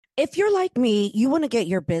If you're like me, you want to get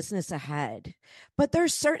your business ahead, but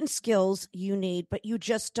there's certain skills you need, but you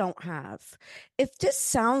just don't have. If this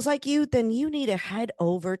sounds like you, then you need to head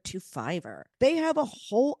over to Fiverr. They have a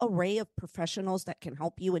whole array of professionals that can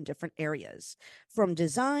help you in different areas, from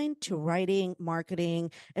design to writing,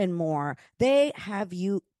 marketing, and more. They have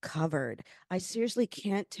you covered. I seriously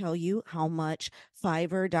can't tell you how much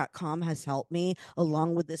Fiverr.com has helped me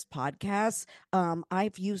along with this podcast.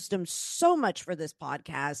 I've used them so much for this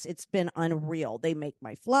podcast. It's been unreal. They make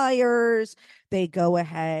my flyers. They go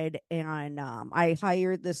ahead and I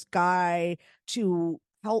hired this guy to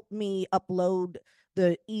help me upload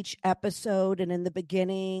the each episode, and in the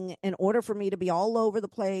beginning, in order for me to be all over the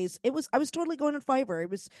place, I was totally going on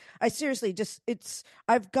Fiverr. I seriously just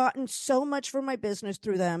I've gotten so much for my business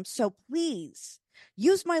through them. So please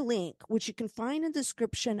use my link, which you can find in the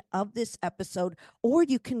description of this episode, or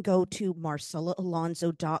you can go to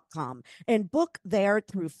marcellaalonso.com and book there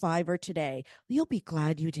through Fiverr today. You'll be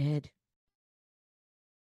glad you did.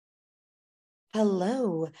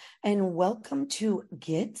 Hello, and welcome to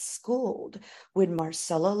Get Schooled with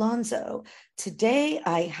Marcell Alonso. Today,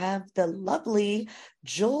 I have the lovely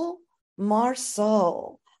Jewell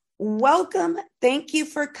Marceau. Welcome. Thank you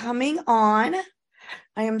for coming on.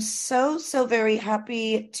 I am so very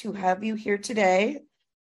happy to have you here today.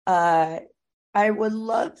 I would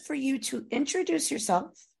love for you to introduce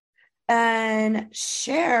yourself and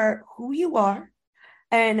share who you are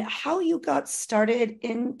and how you got started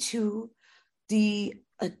into the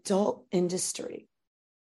adult industry.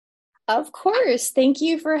 Of course. Thank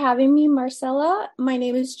you for having me, Marcella. My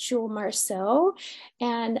name is Jewell Marceau,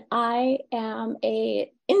 and I am a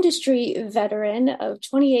industry veteran of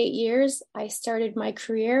 28 years. I started my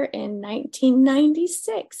career in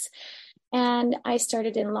 1996, and I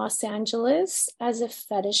started in Los Angeles as a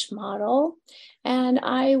fetish model, and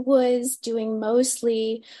I was doing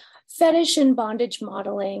mostly fetish and bondage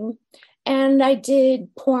modeling, and I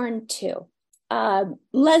did porn too.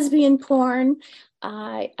 Lesbian porn.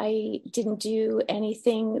 I didn't do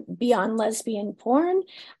anything beyond lesbian porn.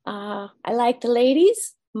 I like the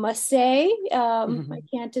ladies, must say. I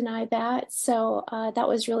can't deny that. So that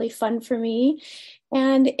was really fun for me.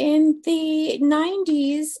 And in the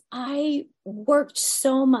 90s, I worked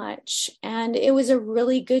so much, and it was a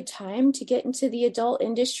really good time to get into the adult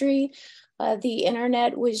industry. The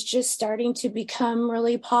internet was just starting to become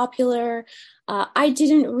really popular. I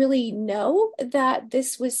didn't really know that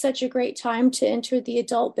this was such a great time to enter the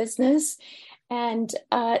adult business. And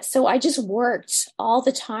so I just worked all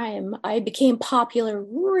the time. I became popular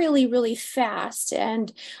really, really fast.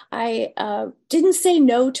 And I didn't say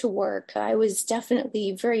no to work. I was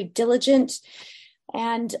definitely very diligent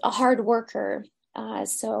and a hard worker.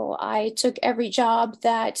 So I took every job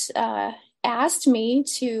that asked me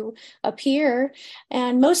to appear,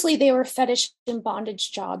 and mostly they were fetish and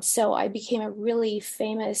bondage jobs. So I became a really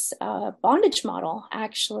famous bondage model,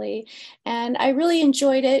 actually, and I really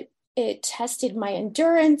enjoyed it. It tested my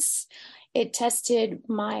endurance, it tested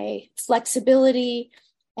my flexibility,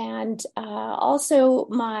 and also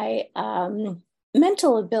my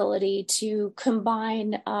mental ability to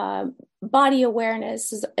combine body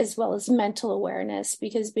awareness as well as mental awareness,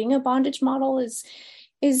 because being a bondage model is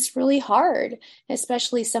really hard,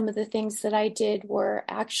 especially some of the things that I did were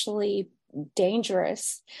actually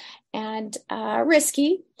dangerous and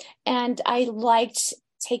risky. And I liked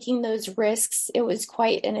taking those risks. It was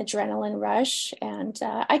quite an adrenaline rush. And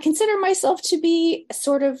I consider myself to be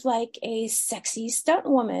sort of like a sexy stunt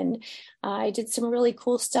woman. I did some really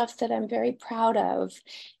cool stuff that I'm very proud of.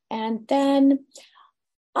 And then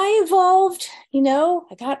I evolved,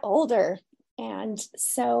 I got older. And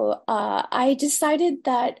so I decided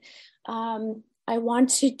that I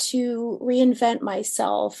wanted to reinvent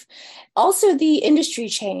myself. Also, the industry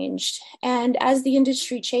changed. And as the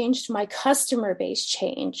industry changed, my customer base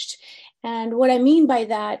changed. And what I mean by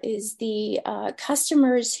that is the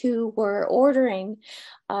customers who were ordering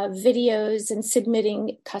videos and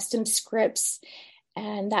submitting custom scripts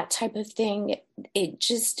and that type of thing, it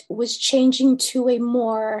just was changing to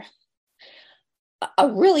a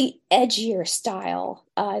really edgier style.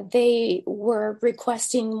 They were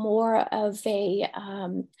requesting more of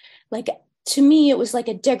to me, it was like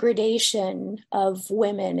a degradation of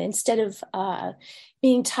women. Instead of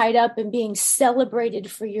being tied up and being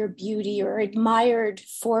celebrated for your beauty or admired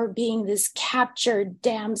for being this captured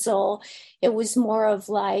damsel, it was more of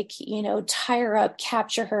like, tie her up,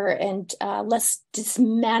 capture her, and let's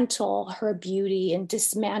dismantle her beauty and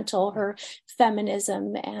dismantle her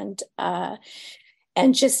feminism. And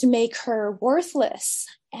and just make her worthless.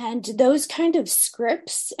 And those kind of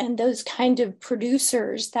scripts and those kind of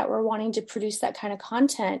producers that were wanting to produce that kind of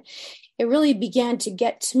content, it really began to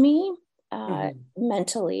get to me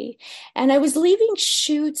mentally. And I was leaving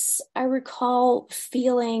shoots, I recall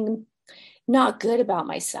feeling not good about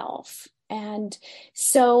myself. And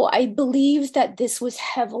so I believe that this was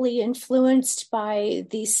heavily influenced by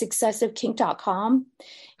the success of kink.com.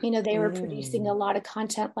 They were producing a lot of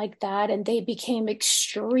content like that, and they became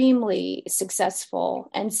extremely successful.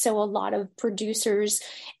 And so a lot of producers,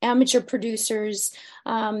 amateur producers,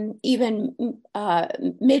 even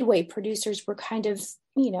midway producers were kind of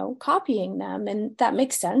copying them. And that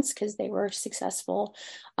makes sense because they were successful.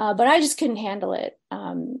 But I just couldn't handle it.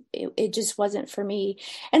 It just wasn't for me.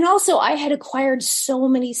 And also I had acquired so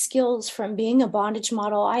many skills from being a bondage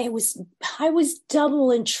model. I was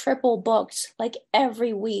double and triple booked like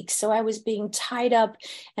every week. So I was being tied up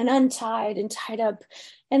and untied and tied up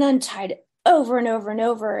and untied over and over and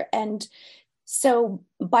over. And so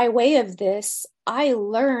by way of this, I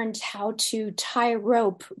learned how to tie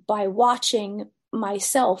rope by watching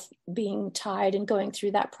myself being tied and going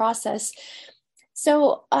through that process.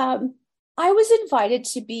 So I was invited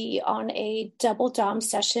to be on a double dom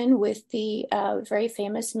session with the very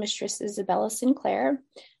famous Mistress Isabella Sinclair.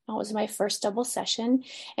 That was my first double session.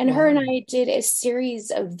 And her and I did a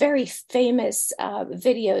series of very famous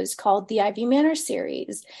videos called the Ivy Manor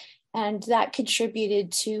series. And that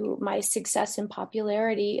contributed to my success and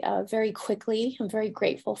popularity very quickly. I'm very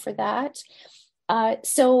grateful for that.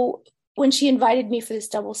 So when she invited me for this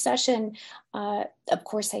double session, of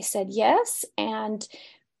course I said yes. And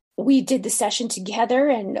we did the session together.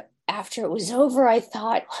 And after it was over, I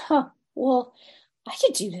thought, well, I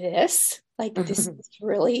could do this. Like, this is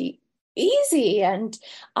really easy. And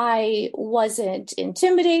I wasn't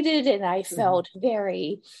intimidated, and I felt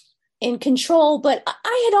very in control. But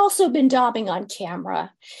I had also been doming on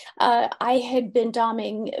camera. I had been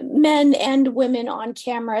doming men and women on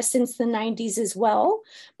camera since the 90s as well.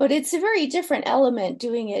 But it's a very different element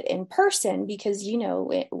doing it in person because,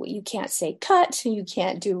 you can't say cut, you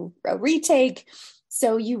can't do a retake.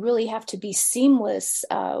 So you really have to be seamless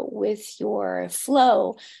with your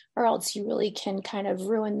flow, or else you really can kind of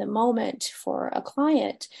ruin the moment for a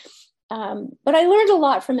client. But I learned a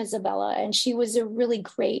lot from Isabella, and she was a really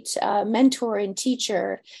great mentor and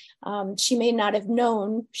teacher. She may not have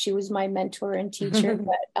known she was my mentor and teacher,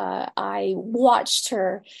 but I watched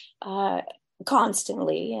her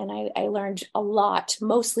constantly, and I learned a lot,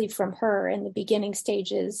 mostly from her in the beginning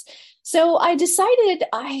stages. So I decided,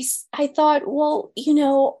 I thought, well,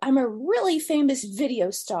 I'm a really famous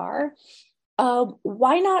video star.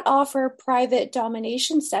 Why not offer private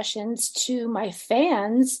domination sessions to my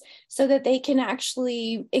fans so that they can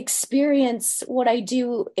actually experience what I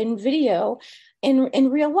do in video in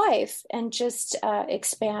real life, and just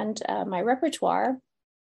expand my repertoire?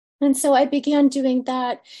 And so I began doing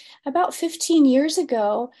that about 15 years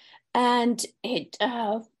ago, and it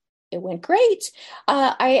went great.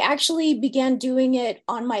 I actually began doing it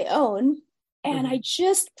on my own. And I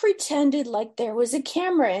just pretended like there was a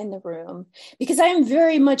camera in the room because I am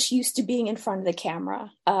very much used to being in front of the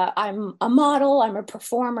camera. I'm a model, I'm a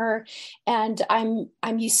performer, and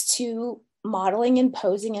I'm used to modeling and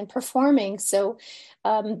posing and performing. So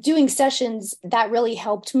doing sessions, that really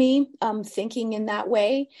helped me, thinking in that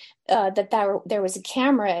way, that there was a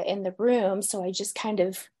camera in the room. So I just kind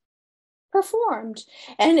of performed.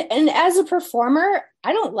 And as a performer,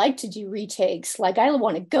 I don't like to do retakes. Like, I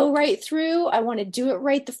want to go right through. I want to do it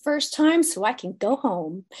right the first time so I can go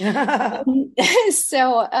home.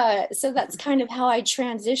 So that's kind of how I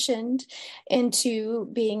transitioned into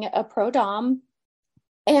being a pro dom.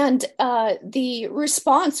 And the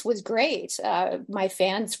response was great. My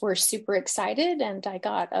fans were super excited, and I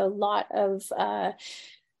got a lot of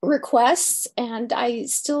requests, and I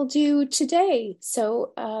still do today.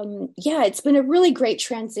 So it's been a really great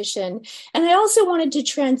transition. And I also wanted to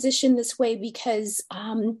transition this way because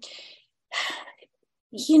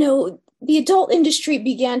the adult industry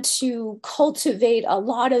began to cultivate a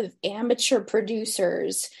lot of amateur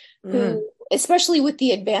producers who, especially with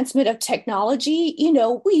the advancement of technology,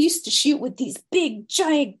 we used to shoot with these big,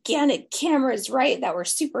 gigantic cameras, right, that were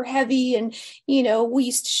super heavy. And, we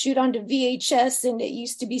used to shoot onto VHS, and it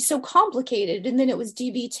used to be so complicated. And then it was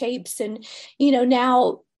DV tapes. And,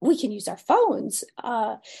 now we can use our phones.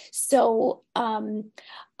 So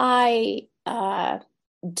I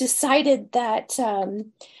decided that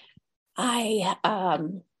I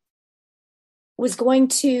was going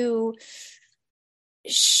to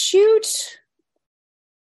shoot.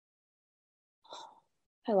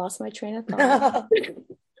 I lost my train of thought.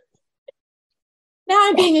 Now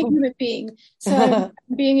I'm being a human being. So I'm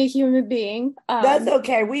being a human being. That's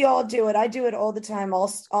okay. We all do it. I do it all the time.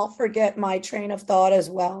 I'll forget my train of thought as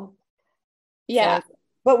well. Yeah. So,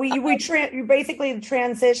 but you basically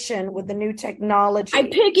transition with the new I technology.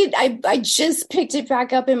 pick it. I just picked it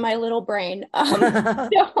back up in my little brain.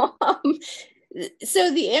 So, so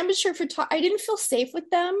the amateur photographer, I didn't feel safe with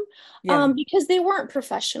them Yeah. because they weren't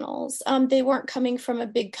professionals. They weren't coming from a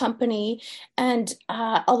big company, and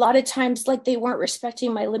a lot of times, like they weren't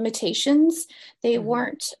respecting my limitations. They Mhm.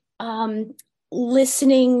 weren't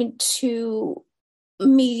listening to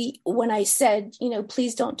me when I said,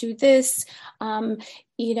 please don't do this. Um,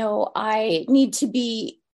 I need to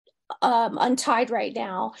be untied right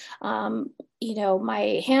now.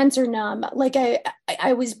 My hands are numb. Like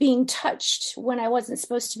I was being touched when I wasn't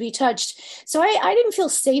supposed to be touched. So I didn't feel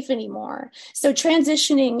safe anymore. So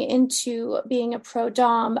transitioning into being a pro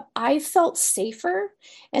dom, I felt safer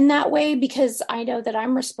in that way because I know that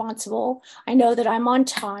I'm responsible. I know that I'm on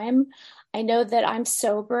time. I know that I'm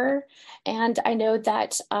sober, and I know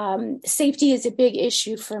that safety is a big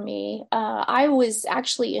issue for me. I was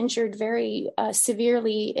actually injured very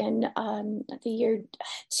severely in the year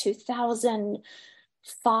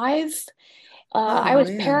 2005. Oh I was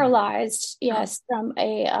man. paralyzed, yes, from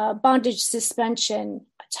a bondage suspension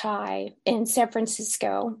tie in San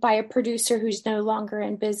Francisco by a producer who's no longer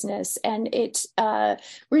in business. And it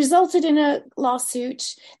resulted in a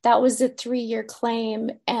lawsuit. That was a 3-year claim,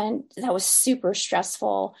 and that was super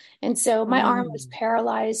stressful. And so my arm was Mm.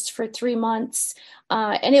 paralyzed for 3 months.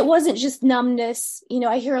 And it wasn't just numbness.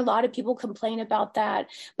 I hear a lot of people complain about that,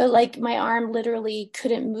 but like my arm literally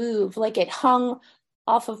couldn't move. Like it hung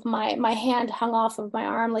off of my hand hung off of my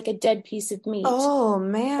arm like a dead piece of meat Oh for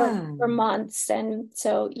man. months. And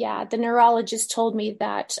so, yeah, the neurologist told me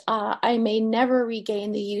that I may never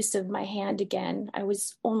regain the use of my hand again. I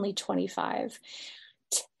was only 25,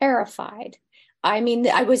 terrified. I mean,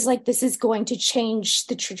 I was like, this is going to change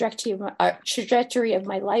the trajectory of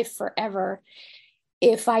my life forever.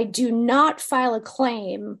 If I do not file a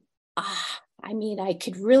claim, I mean, I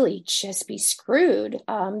could really just be screwed.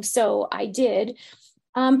 So I did.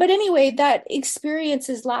 But anyway, that experience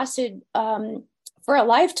has lasted for a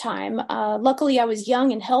lifetime. Luckily, I was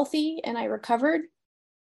young and healthy and I recovered.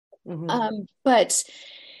 Mhm. But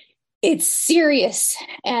it's serious.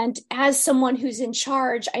 And as someone who's in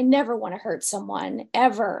charge, I never want to hurt someone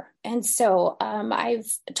ever. And so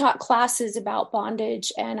I've taught classes about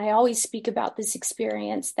bondage, and I always speak about this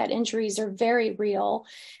experience that injuries are very real.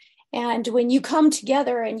 And when you come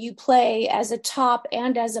together and you play as a top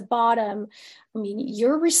and as a bottom, I mean,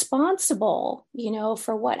 you're responsible,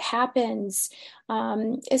 for what happens,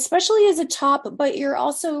 especially as a top, but you're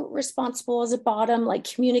also responsible as a bottom. Like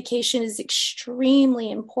communication is extremely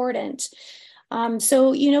important.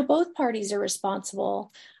 So, both parties are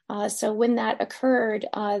responsible. So when that occurred,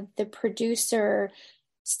 the producer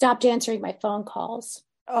stopped answering my phone calls.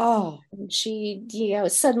 Oh. She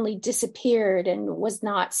suddenly disappeared and was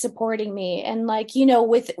not supporting me. And like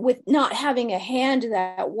with not having a hand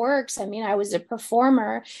that works, I mean, I was a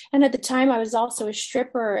performer, and at the time I was also a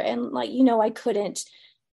stripper, and like I couldn't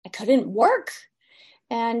work.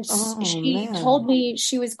 And Oh she told man. me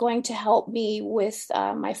she was going to help me with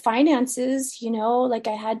my finances, like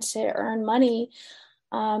I had to earn money.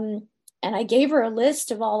 um, and I gave her a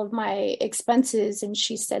list of all of my expenses, and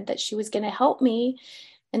she said that she was going to help me,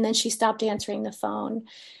 and then she stopped answering the phone.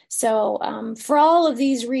 So, for all of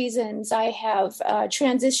these reasons, I have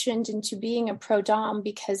transitioned into being a pro dom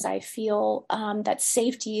because I feel that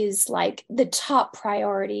safety is like the top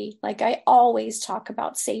priority. Like, I always talk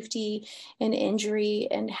about safety and injury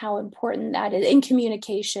and how important that is in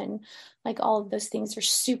communication. Like, all of those things are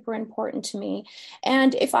super important to me.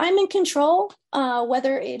 And if I'm in control,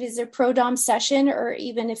 whether it is a pro dom session or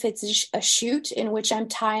even if it's a shoot in which I'm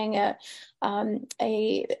tying a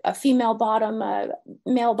female bottom, a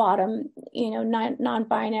male bottom,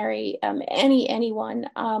 non-binary, anyone.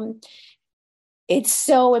 It's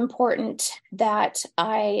so important that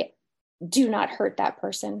I do not hurt that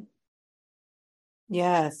person.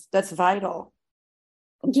 Yes, that's vital.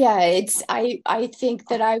 Yeah, I think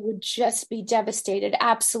that I would just be devastated,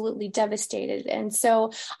 absolutely devastated. And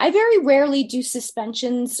so I very rarely do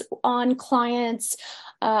suspensions on clients.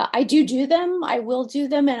 I do them, I will do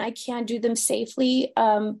them, and I can do them safely.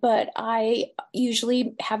 But I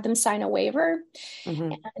usually have them sign a waiver,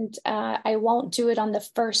 Mhm. and I won't do it on the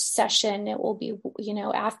first session. It will be,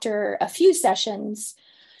 after a few sessions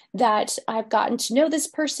that I've gotten to know this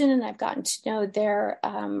person and I've gotten to know their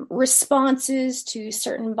responses to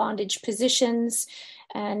certain bondage positions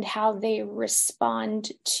and how they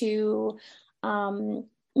respond to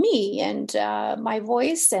me and my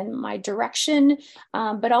voice and my direction,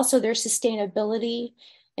 but also their sustainability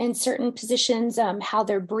in certain positions, how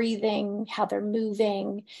they're breathing, how they're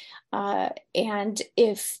moving, and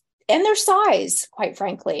if and their size, quite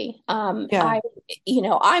frankly. Yeah.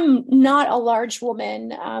 I'm not a large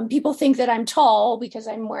woman. People think that I'm tall because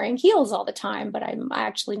I'm wearing heels all the time, but I'm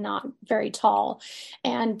actually not very tall.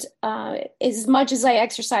 And as much as I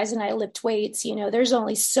exercise and I lift weights, there's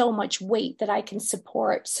only so much weight that I can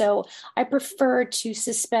support. So I prefer to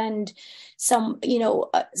suspend someone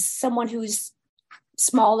who's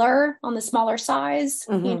smaller, on the smaller size.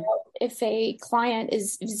 Mm-hmm. If a client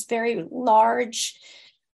is very large,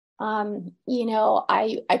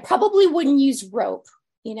 I probably wouldn't use rope.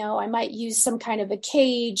 I might use some kind of a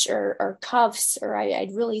cage or cuffs, or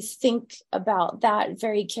I'd really think about that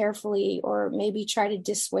very carefully, or maybe try to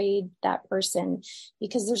dissuade that person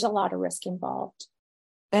because there's a lot of risk involved.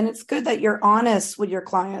 And it's good that you're honest with your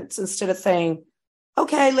clients instead of saying,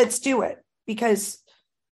 okay, let's do it. Because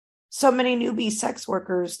so many newbie sex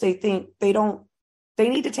workers, they think they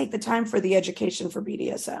need to take the time for the education for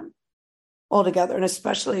BDSM altogether. And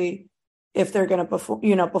especially if they're going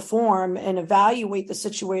to perform and evaluate the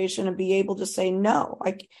situation and be able to say, no,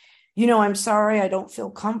 I'm sorry, I don't feel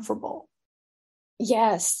comfortable.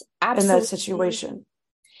 Yes, in that absolutely. situation.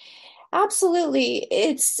 Absolutely.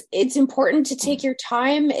 It's important to take your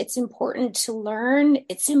time. It's important to learn.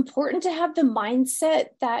 It's important to have the mindset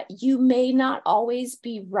that you may not always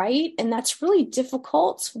be right. And that's really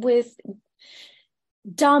difficult with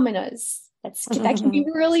dominas. That can be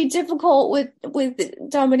really difficult with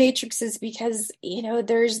dominatrixes because,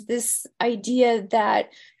 there's this idea that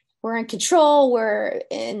we're in control, we're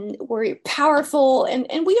powerful, and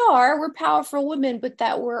we're powerful women, but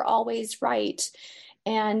that we're always right.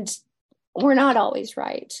 And we're not always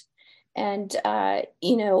right. And,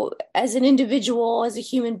 as an individual, as a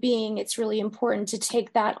human being, it's really important to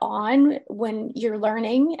take that on when you're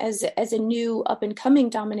learning as a new up and coming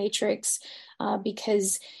dominatrix,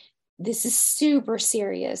 because this is super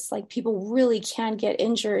serious. Like, people really can get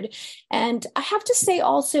injured. And I have to say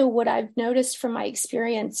also, what I've noticed from my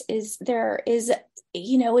experience is there is,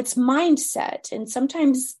 it's mindset. And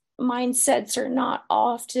sometimes mindsets are not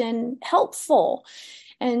often helpful.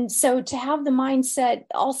 And so to have the mindset,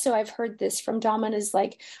 also, I've heard this from dominants,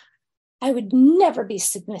 like, I would never be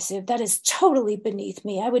submissive. That is totally beneath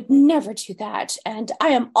me. I would never do that. And I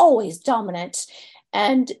am always dominant.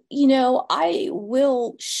 And, I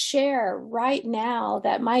will share right now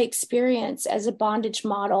that my experience as a bondage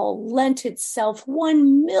model lent itself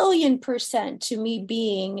 1,000,000% to me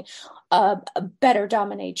being a better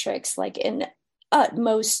dominatrix, like an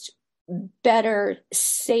utmost better,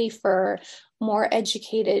 safer, more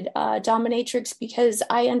educated dominatrix, because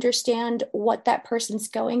I understand what that person's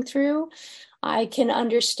going through. I can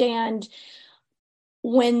understand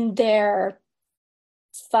when they're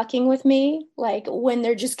fucking with me, like when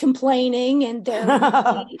they're just complaining and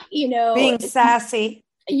they're being sassy.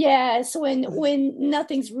 Yes, when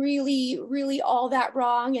nothing's really all that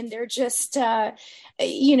wrong, and they're just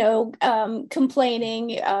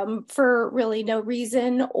complaining for really no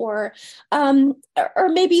reason, or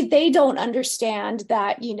maybe they don't understand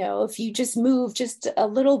that, if you just move just a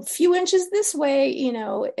little few inches this way,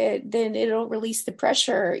 then it'll release the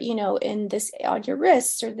pressure, in this on your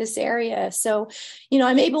wrists or this area. So,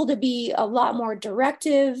 I'm able to be a lot more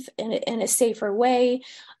directive in a safer way.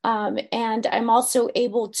 And I'm also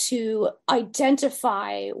able to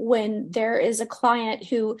identify when there is a client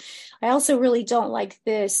who, I also really don't like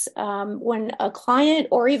this, when a client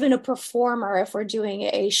or even a performer, if we're doing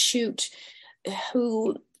a shoot,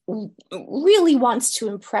 who really wants to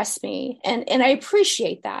impress me, and I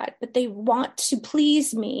appreciate that, but they want to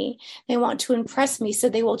please me, they want to impress me, so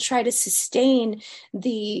they will try to sustain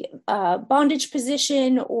the bondage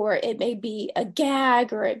position, or it may be a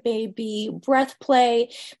gag, or it may be breath play,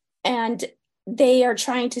 and they are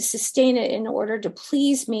trying to sustain it in order to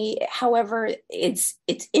please me. However, it's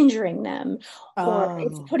injuring them, or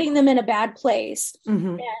it's putting them in a bad place.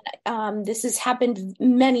 Mm-hmm. And this has happened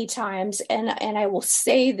many times. And I will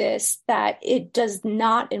say this, that it does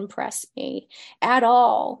not impress me at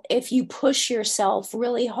all. If you push yourself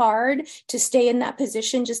really hard to stay in that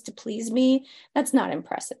position just to please me, that's not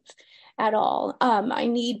impressive at all. I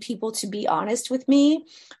need people to be honest with me.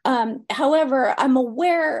 However, I'm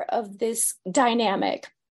aware of this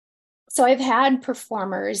dynamic. So I've had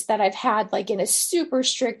performers that I've had like in a super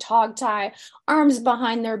strict hog tie, arms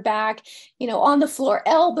behind their back, on the floor,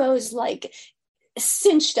 elbows like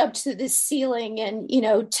cinched up to the ceiling, and,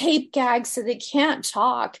 tape gags so they can't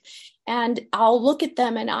talk. And I'll look at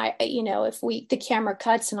them and if the camera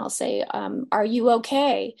cuts and I'll say, are you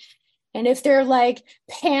okay? And if they're like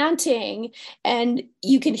panting and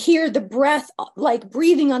you can hear the breath, like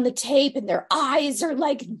breathing on the tape, and their eyes are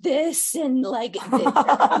like this, and like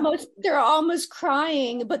they're almost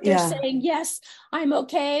crying, but they're Yeah. saying, yes, I'm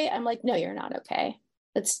okay. I'm like, no, you're not okay.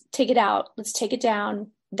 Let's take it out. Let's take it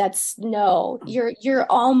down. That's no, you're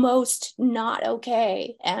almost not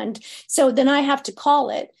okay. And so then I have to call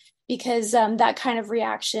it, because that kind of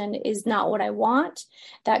reaction is not what I want.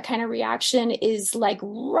 That kind of reaction is like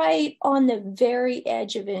right on the very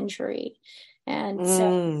edge of injury. And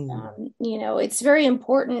so, it's very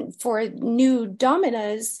important for new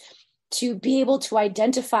dominas to be able to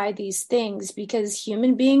identify these things, because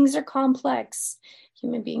human beings are complex.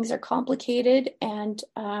 Human beings are complicated, and,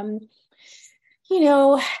 you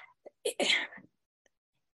know,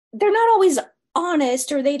 they're not always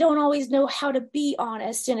honest, or they don't always know how to be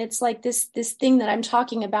honest. And it's like this thing that I'm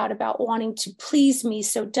talking about wanting to please me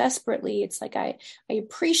so desperately. It's like I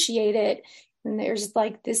appreciate it, and there's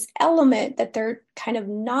like this element that they're kind of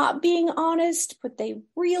not being honest, but they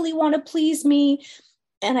really want to please me.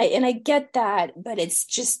 And I get that, but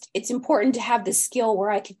it's important to have the skill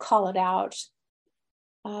where I could call it out.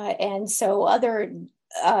 And so other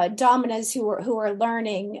dominas who are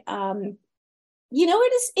learning,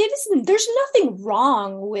 it is, there's nothing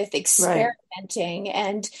wrong with experimenting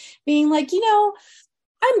and being like,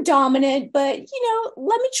 I'm dominant, but,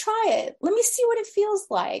 let me try it. Let me see what it feels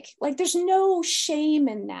like. Like, there's no shame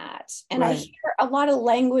in that. And I hear a lot of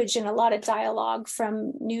language and a lot of dialogue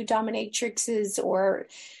from new dominatrixes or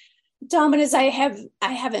dominants I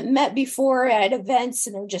haven't met before at events,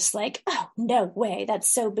 and they're just like, oh, no way, that's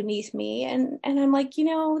so beneath me. And I'm like,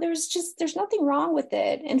 there's nothing wrong with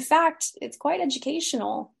it. In fact, it's quite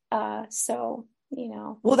educational. Well,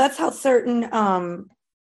 that's how certain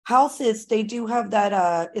houses, they do have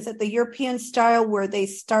that, is it the European style where they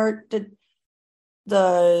start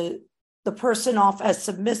the person off as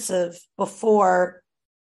submissive before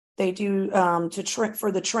they do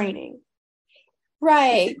for the training.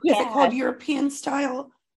 Right. Is it called European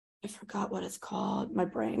style? I forgot what it's called. My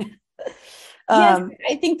brain. Yes,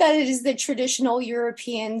 I think that it is the traditional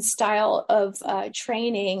European style of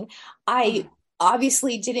training. I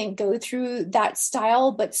obviously didn't go through that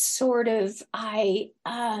style, but sort of I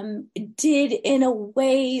did in a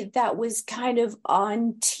way that was kind of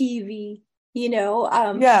on TV.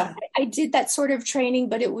 I did that sort of training,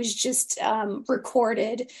 but it was just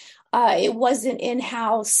recorded. It wasn't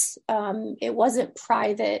in-house. It wasn't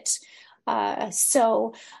private.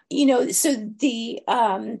 So the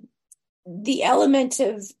element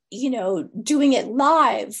of, doing it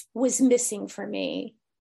live was missing for me.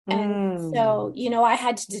 And so, I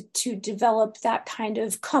had to develop that kind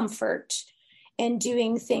of comfort in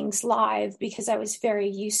doing things live, because I was very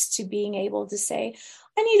used to being able to say,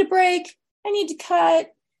 I need a break. I need to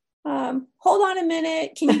cut. Hold on a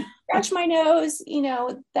minute. Can you scratch my nose?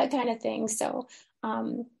 That kind of thing. So,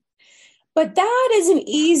 but that is an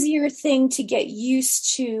easier thing to get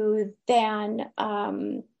used to than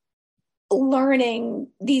learning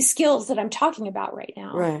these skills that I'm talking about right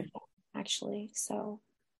now. Right. Actually. So,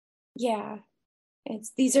 yeah.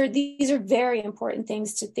 These are very important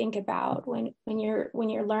things to think about when you're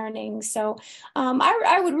learning. So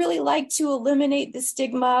I would really like to eliminate the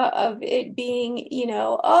stigma of it being,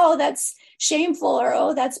 oh, that's shameful, or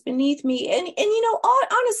oh, that's beneath me. And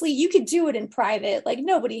honestly, you could do it in private. Like,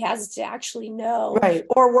 nobody has to actually know. Right.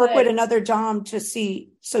 Or work with another dom to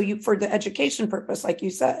see, for the education purpose, like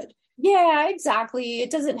you said. Yeah, exactly.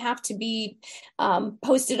 It doesn't have to be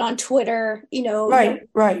posted on Twitter,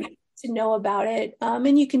 Right. To know about it.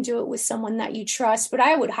 And you can do it with someone that you trust, but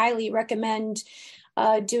I would highly recommend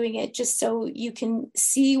doing it just so you can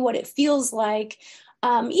see what it feels like.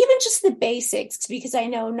 Even just the basics, because I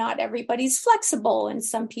know not everybody's flexible, and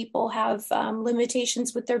some people have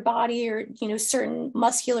limitations with their body, or, certain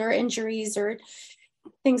muscular injuries or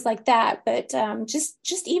things like that. But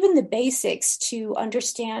just even the basics to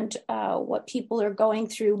understand what people are going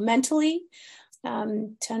through mentally,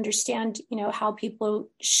 to understand, how people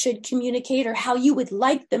should communicate, or how you would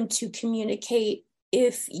like them to communicate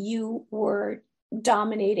if you were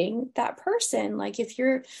dominating that person. Like, if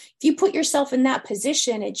you put yourself in that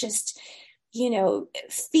position, it just,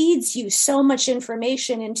 feeds you so much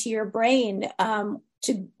information into your brain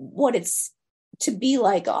to what it's to be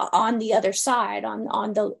like on the other side,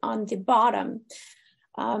 on the bottom.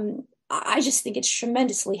 I just think it's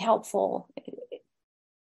tremendously helpful.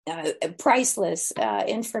 Priceless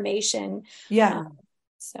information. Yeah.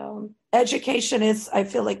 So education is, I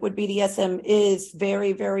feel like, with BDSM is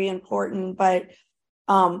very, very important. But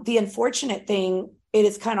The unfortunate thing, it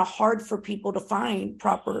is kind of hard for people to find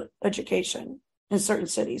proper education in certain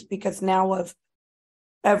cities because now of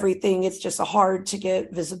everything, it's just hard to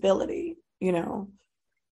get visibility, you know?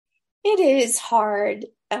 It is hard.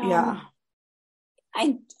 Yeah.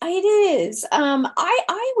 It is.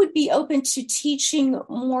 I would be open to teaching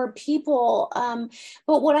more people.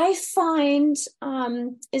 But what I find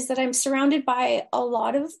is that I'm surrounded by a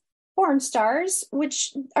lot of porn stars,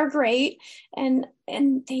 which are great, and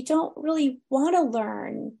they don't really want to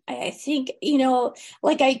learn. I think,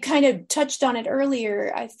 like I kind of touched on it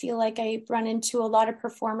earlier, I feel like I run into a lot of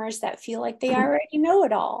performers that feel like they already know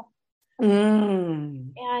it all.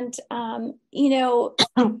 Mm. And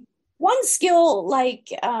one skill like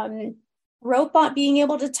being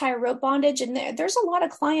able to tie rope bondage, and there's a lot of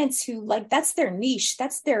clients who like that's their niche,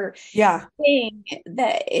 that's their Yeah. thing,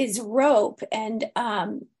 that is rope, and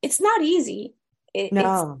it's not easy.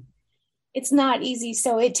 No. It's not easy.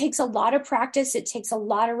 So it takes a lot of practice. It takes a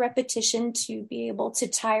lot of repetition to be able to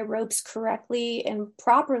tie ropes correctly and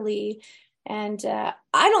properly. And I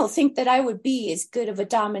don't think that I would be as good of a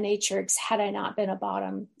dominatrix had I not been a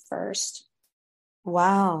bottom first.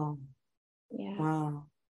 Wow. Yeah. Wow.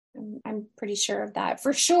 I'm pretty sure of that.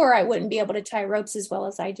 For sure, I wouldn't be able to tie ropes as well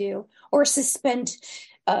as I do, or suspend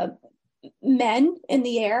uh, men in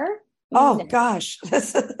the air. Oh No. gosh.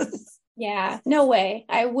 Yeah, no way.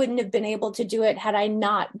 I wouldn't have been able to do it had I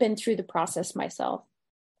not been through the process myself.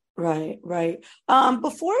 Right, right.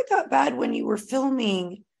 Before it got bad when you were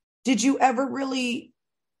filming, did you ever really,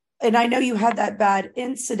 and I know you had that bad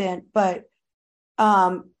incident, but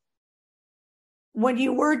when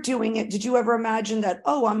you were doing it, did you ever imagine that,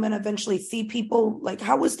 oh, I'm going to eventually see people? Like,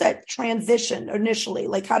 how was that transition initially?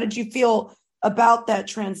 Like, how did you feel about that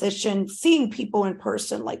transition, seeing people in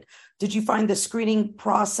person? Like, did you find the screening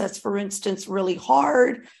process, for instance, really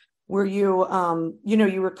hard? Were you,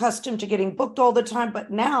 you were accustomed to getting booked all the time,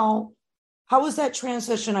 but now, how was that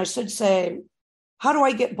transition? I should say, how do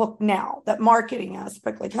I get booked now? That marketing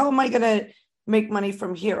aspect, like, how am I going to make money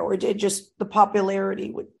from here? Or did just the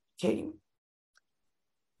popularity came?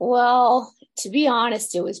 Well, to be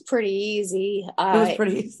honest, it was pretty easy. It was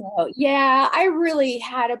pretty. So, yeah, I really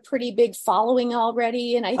had a pretty big following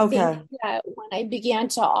already. And I think Okay. that when I began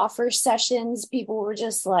to offer sessions, people were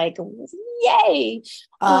just like, yay.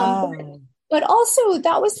 Oh. But also,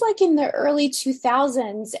 that was like in the early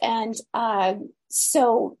 2000s. And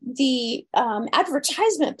so the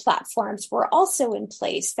advertisement platforms were also in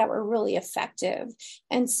place that were really effective.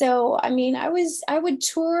 And so, I mean, I would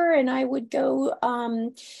tour and I would go.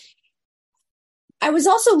 I was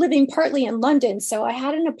also living partly in London, so I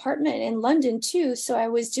had an apartment in London too. So I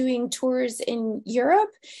was doing tours in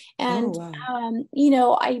Europe, Oh, and wow.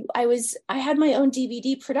 I had my own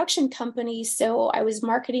DVD production company, so I was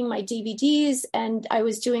marketing my DVDs, and I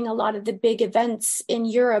was doing a lot of the big events in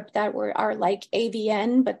Europe that are like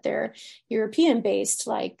AVN, but they're European based,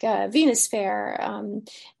 like Venus Fair,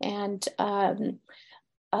 and uh,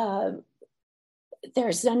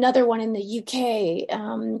 there's another one in the UK.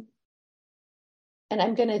 And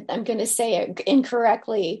I'm gonna say it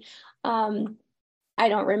incorrectly. I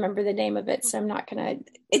don't remember the name of it, so I'm not gonna.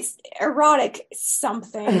 It's erotic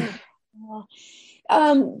something.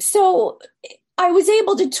 So I was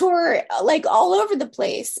able to tour like all over the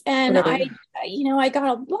place, and Right. I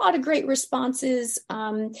got a lot of great responses.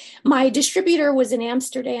 My distributor was in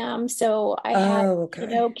Amsterdam, so I had Oh,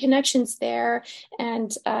 okay. connections there, and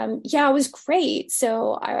yeah, it was great.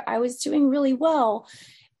 So I was doing really well.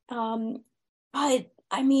 Um, but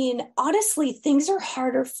I mean, honestly, things are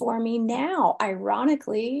harder for me now.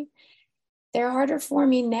 Ironically, they're harder for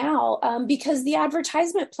me now because the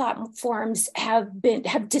advertisement platforms have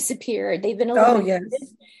disappeared. They've been Oh, eliminated.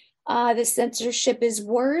 yes. The censorship is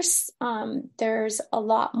worse. There's a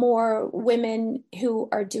lot more women who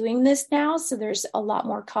are doing this now, so there's a lot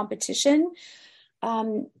more competition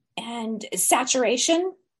and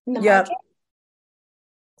saturation in the market. Yep.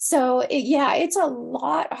 So yeah, it's a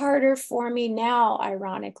lot harder for me now,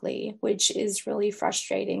 ironically, which is really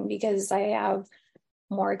frustrating because I have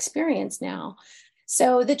more experience now.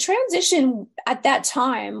 So the transition at that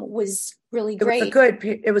time was really great.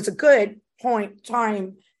 It was a good point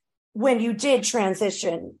time when you did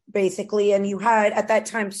transition, basically, and you had at that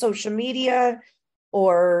time social media,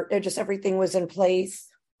 or it just everything was in place.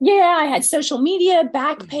 Yeah, I had social media.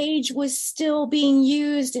 Backpage was still being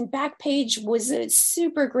used, and Backpage was a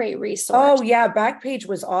super great resource. Oh, yeah. Backpage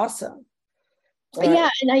was awesome. Yeah,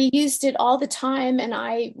 Right. and I used it all the time, and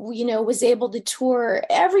I, was able to tour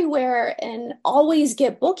everywhere and always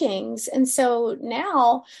get bookings. And so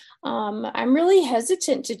now, I'm really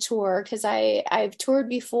hesitant to tour because I've toured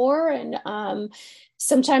before, and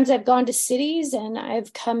sometimes I've gone to cities and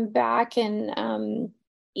I've come back and,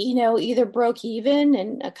 either broke even,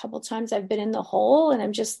 and a couple times I've been in the hole, and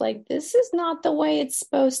I'm just like, this is not the way it's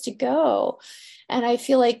supposed to go. And I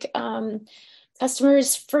feel like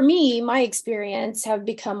customers, for me, my experience, have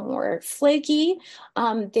become more flaky.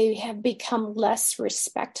 They have become less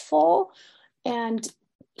respectful. And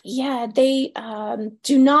yeah, they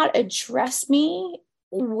do not address me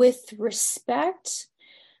with respect.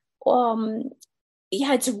 Um,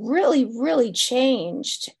 yeah, it's really, really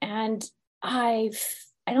changed. And I've,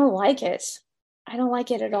 I don't like it. I don't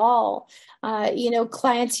like it at all.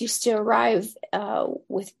 Clients used to arrive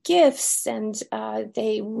with gifts, and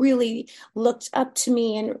they really looked up to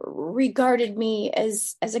me and regarded me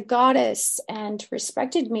as a goddess and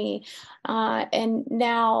respected me. And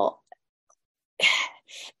now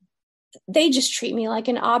they just treat me like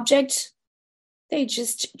an object. They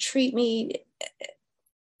just treat me,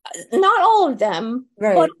 not all of them, but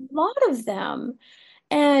Right. a lot of them.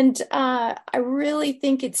 And I really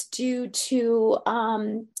think it's due to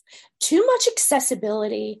too much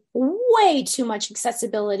accessibility, way too much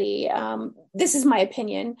accessibility. This is my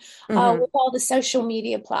opinion, Mm-hmm. with all the social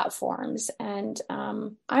media platforms, and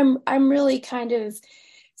I'm really kind of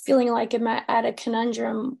feeling like I'm at a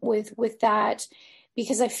conundrum with that,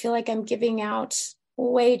 because I feel like I'm giving out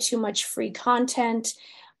way too much free content.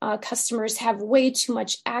 Customers have way too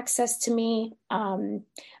much access to me,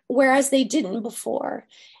 whereas they didn't before.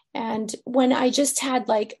 And when I just had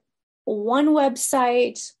like one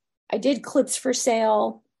website, I did clips for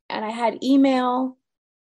sale, and I had email,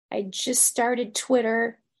 I just started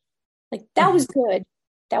Twitter. Like that was good.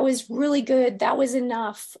 That was really good. That was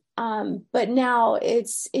enough. But now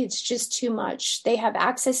it's just too much. They have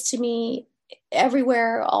access to me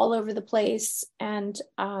everywhere, all over the place, and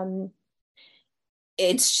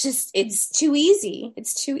it's too easy.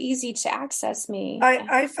 It's too easy to access me.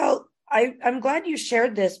 I felt I'm glad you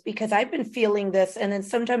shared this because I've been feeling this. And then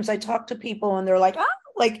sometimes I talk to people and they're like, oh,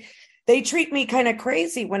 like they treat me kind of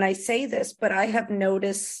crazy when I say this, but I have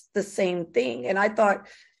noticed the same thing. And I thought,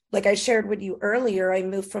 like I shared with you earlier, I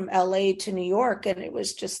moved from LA to New York and it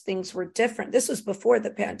was just things were different. This was before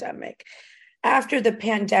the pandemic. After the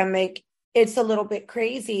pandemic, it's a little bit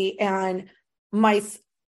crazy. And my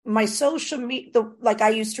my social media, like I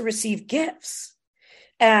used to receive gifts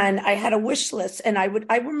and I had a wish list. And I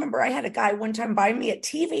remember I had a guy one time buy me a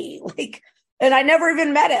TV, like, and I never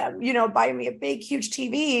even met him, buy me a big, huge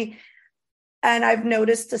TV. And I've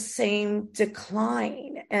noticed the same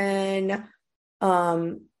decline.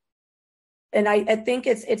 Um, and I think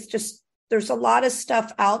it's just, there's a lot of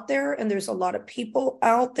stuff out there and there's a lot of people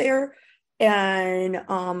out there. And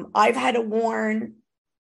I've had to warn,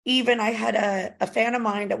 even I had a fan of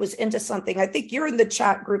mine that was into something. I think you're in the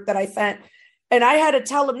chat group that I sent. And I had to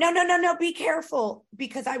tell him, no, be careful,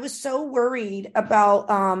 because I was so worried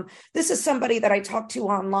about, this is somebody that I talked to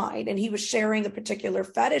online and he was sharing a particular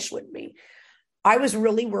fetish with me. I was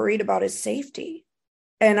really worried about his safety.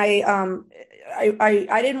 And I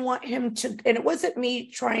didn't want him to, and it wasn't me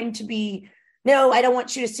trying to be, no, I don't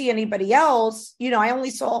want you to see anybody else. I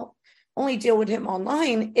only deal with him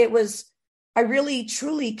online. It was, I really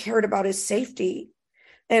truly cared about his safety.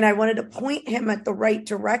 And I wanted to point him at the right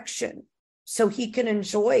direction so he can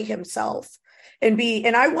enjoy himself and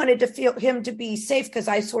I wanted to feel him to be safe because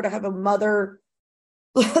I sort of have a motherly,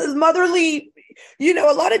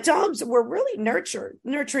 a lot of doms were really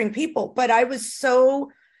nurturing people, but I was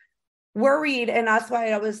so worried. And that's why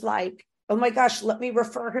I was like, oh my gosh, let me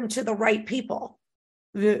refer him to the right people.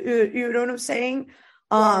 You know what I'm saying?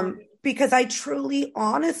 Yeah. Because I truly,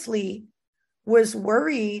 honestly was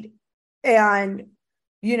worried. And,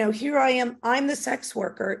 here I am, I'm the sex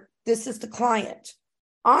worker. This is the client.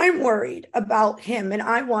 I'm worried about him and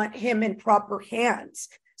I want him in proper hands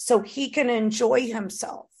so he can enjoy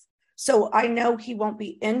himself. So I know he won't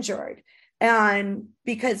be injured. And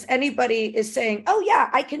because anybody is saying, oh, yeah,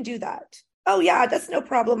 I can do that. Oh, yeah, that's no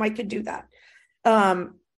problem. I could do that.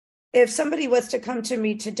 If somebody was to come to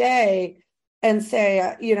me today and say,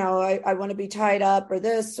 I want to be tied up or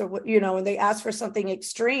this or what, and they ask for something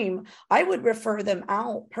extreme, I would refer them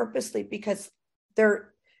out purposely because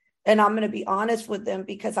and I'm going to be honest with them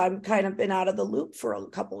because I'm kind of been out of the loop for a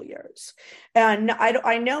couple of years. And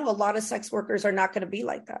I know a lot of sex workers are not going to be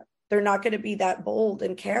like that. They're not going to be that bold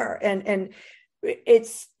and care. And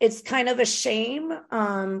it's kind of a shame.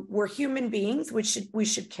 We're human beings. We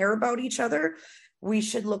should care about each other. We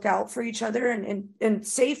should look out for each other, and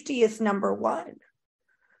safety is number one.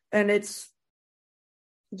 And it's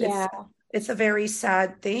Yeah. it's a very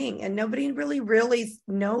sad thing. And nobody really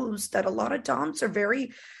knows that a lot of doms are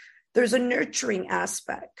there's a nurturing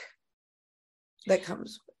aspect. that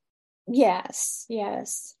comes. Yes,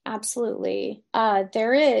 yes, absolutely.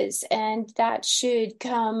 There is, and that should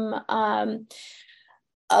come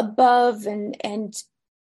above and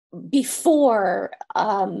before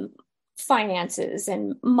finances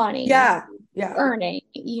and money, Yeah, yeah, earning,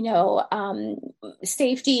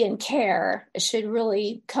 safety and care should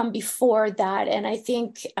really come before that. And I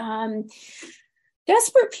think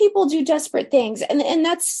desperate people do desperate things, and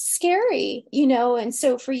that's scary, and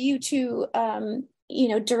so for you to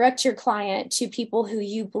direct your client to people who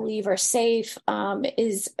you believe are safe,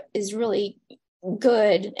 is really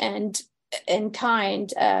good and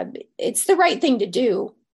kind. It's the right thing to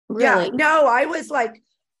do, yeah. really. No, I was like,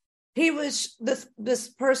 this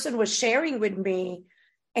person was sharing with me,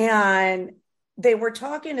 and they were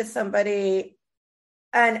talking to somebody,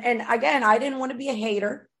 and again, I didn't want to be a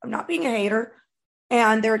hater. I'm not being a hater.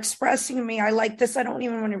 And they're expressing to me, I like this. I don't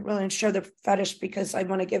even want to really share the fetish because I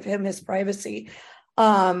want to give him his privacy.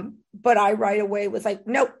 But I right away was like,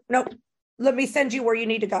 nope, nope. Let me send you where you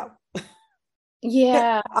need to go.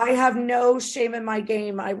 Yeah. I have no shame in my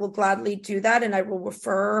game. I will gladly do that. And I will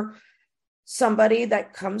refer somebody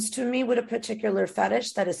that comes to me with a particular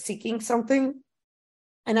fetish that is seeking something.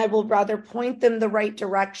 And I will rather point them the right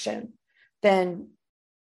direction than,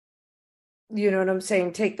 you know what I'm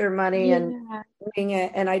saying, take their money and Yeah. wing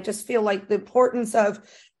it. And I just feel like the importance of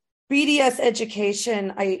BDS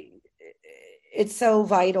education, it's so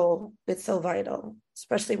vital. It's so vital,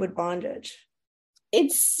 especially with bondage.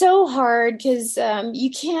 It's so hard because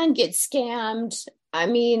you can get scammed. I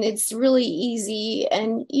mean, it's really easy.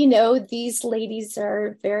 And, these ladies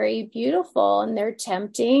are very beautiful and they're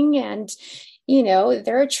tempting and,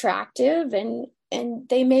 they're attractive and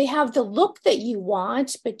they may have the look that you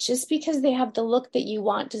want, but just because they have the look that you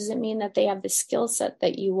want doesn't mean that they have the skill set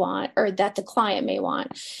that you want or that the client may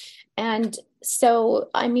want. And so,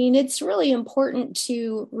 I mean, it's really important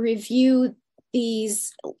to review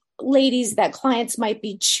these ladies that clients might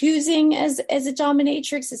be choosing as a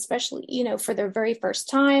dominatrix, especially, for their very first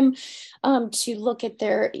time, to look at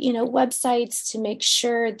their, websites to make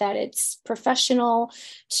sure that it's professional,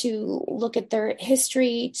 to look at their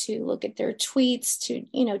history, to look at their tweets, to,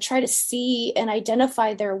 try to see and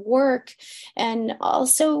identify their work. And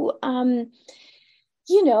also, I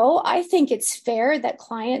think it's fair that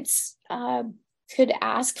clients could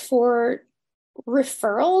ask for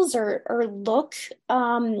referrals or look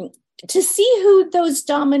to see who those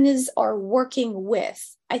dominants are working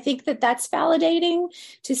with. I think that that's validating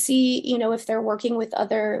to see, if they're working with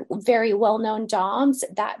other very well-known doms,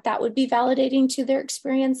 that would be validating to their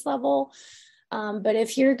experience level. But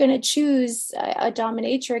if you're going to choose a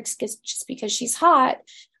dominatrix just because she's hot,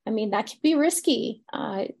 I mean, that could be risky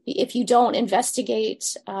if you don't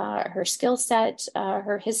investigate her skill set,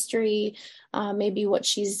 her history, maybe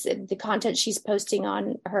the content she's posting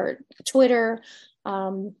on her Twitter,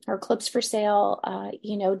 her clips for sale.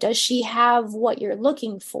 Does she have what you're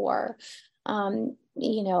looking for?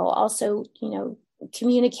 Also,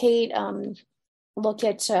 communicate, look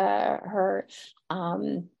at her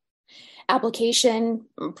application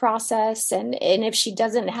process, and if she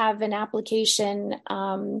doesn't have an application,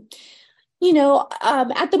 at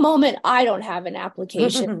the moment I don't have an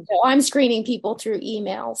application, so I'm screening people through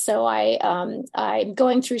email. So I'm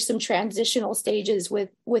going through some transitional stages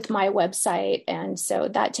with my website, and so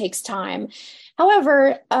that takes time.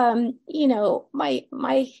 However, my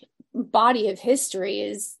body of history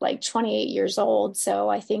is like 28 years old, so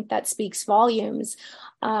I think that speaks volumes.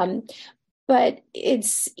 But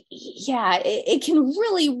it can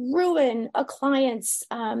really ruin a client's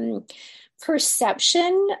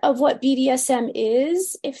perception of what BDSM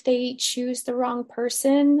is if they choose the wrong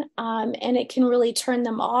person, and it can really turn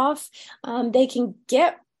them off. They can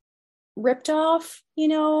get ripped off,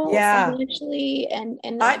 Yeah. financially, and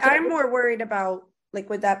not I'm more worried about, like,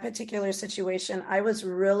 with that particular situation, I was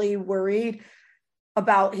really worried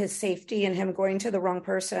about his safety and him going to the wrong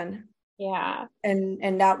person. Yeah.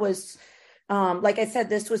 And that was, like I said,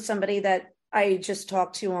 this was somebody that I just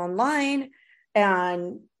talked to online.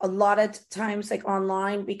 And a lot of times, like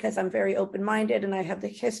online, because I'm very open-minded and I have the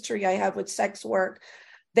history I have with sex work,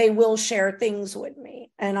 they will share things with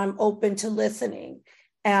me and I'm open to listening.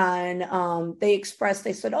 And they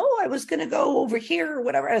said, oh, I was going to go over here or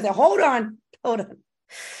whatever. I said, hold on. No.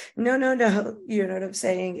 You know what I'm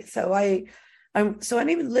saying? So so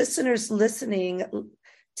any listeners listening,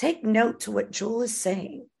 take note to what Jewell is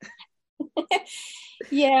saying.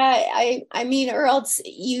 Yeah, I mean, or else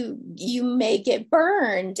you may get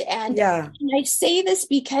burned. Yeah. And I say this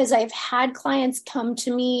because I've had clients come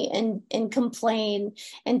to me and complain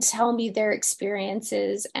and tell me their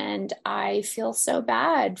experiences, and I feel so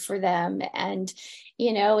bad for them. And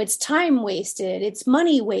it's time wasted, it's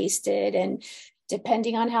money wasted, and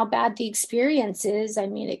depending on how bad the experience is, I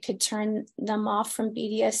mean, it could turn them off from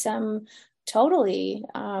BDSM totally.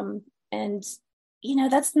 And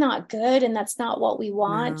that's not good, and that's not what we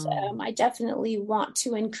want. No. I definitely want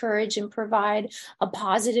to encourage and provide a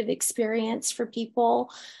positive experience for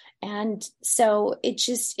people. And so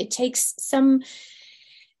it takes some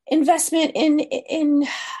investment in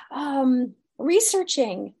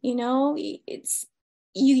researching. It's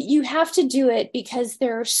you have to do it because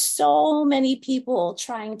there are so many people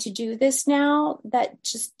trying to do this now that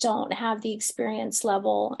just don't have the experience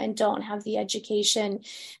level and don't have the education,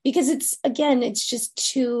 because it's just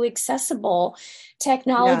too accessible. Yeah.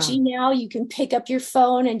 Technology now, you can pick up your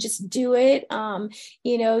phone and just do it.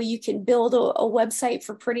 You can build a website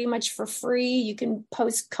for pretty much for free. You can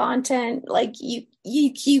post content like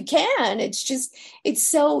you can. It's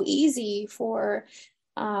so easy for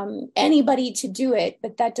anybody to do it,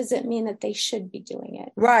 but that doesn't mean that they should be doing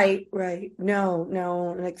it. Right, right. No,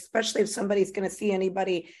 no. And especially if somebody's going to see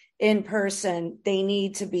anybody in person, they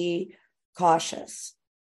need to be cautious.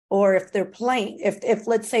 Or if they're playing, if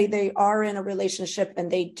let's say they are in a relationship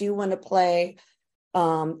and they do want to play,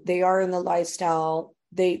 they are in the lifestyle,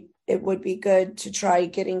 it would be good to try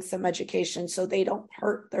getting some education so they don't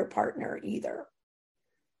hurt their partner either.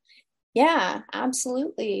 Yeah,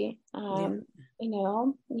 absolutely. Yeah.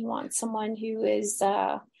 You want someone who is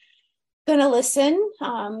going to listen,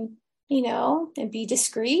 and be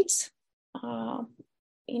discreet. Uh,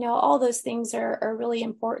 all those things are really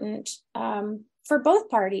important for both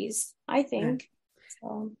parties, I Yeah. think.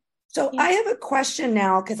 So, So yeah. I have a question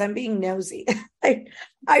now because I'm being nosy. I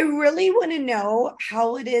I really want to know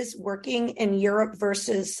how it is working in Europe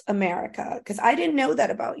versus America because I didn't know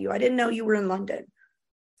that about you. I didn't know you were in London.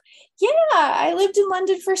 Yeah, I lived in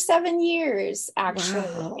London for 7 years, actually.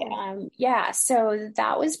 Wow. Yeah, so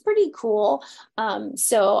that was pretty cool. I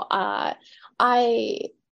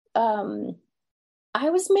um, I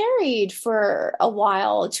was married for a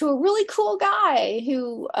while to a really cool guy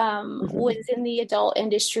who was in the adult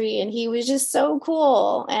industry, and he was just so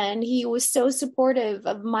cool, and he was so supportive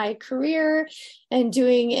of my career and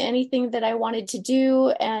doing anything that I wanted to do.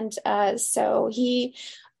 And so he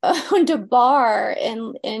owned a bar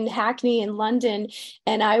in Hackney in London,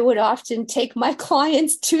 and I would often take my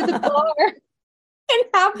clients to the bar and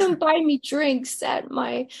have them buy me drinks at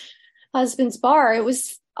my husband's bar. It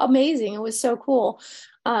was amazing. It was so cool.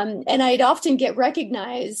 And I'd often get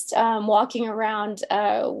recognized walking around.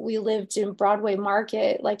 We lived in Broadway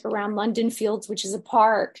Market, like around London Fields, which is a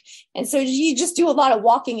park. And so you just do a lot of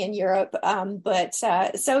walking in Europe.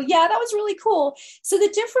 So yeah, that was really cool. So the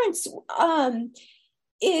difference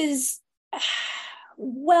is,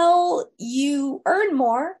 well, you earn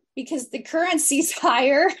more because the currency's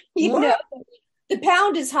higher, What? the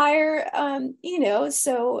pound is higher,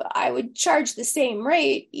 so I would charge the same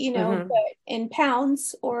rate, Hmm. but in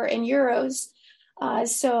pounds or in euros.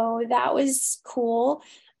 So that was cool.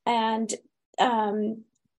 And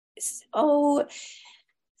so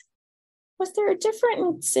was there a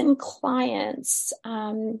difference in clients?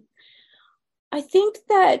 I think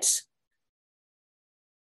that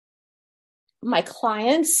my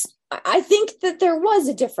clients, I think that there was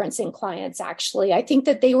a difference in clients, actually. I think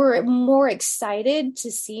that they were more excited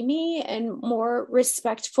to see me and more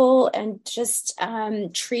respectful, and just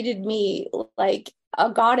treated me like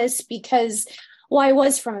a goddess because, well, I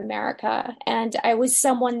was from America, and I was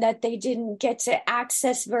someone that they didn't get to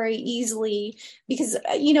access very easily because,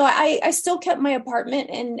 I still kept my apartment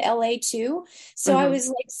in LA too. So I Hmm. was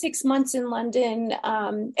like 6 months in London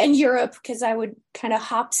and Europe, because I would kind of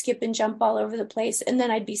hop, skip, and jump all over the place. And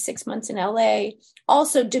then I'd be 6 months in LA,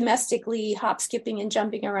 also domestically hop, skipping, and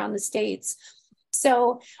jumping around the States.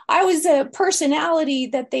 So I was a personality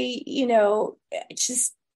that they,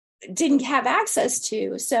 just didn't have access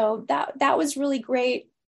to. So that was really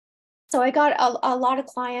great. So I got a lot of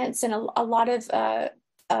clients and a lot of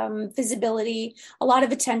visibility, a lot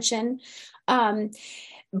of attention. Um,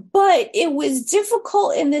 but it was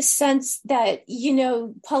difficult in the sense that,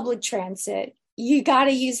 public transit, you got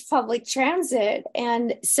to use public transit.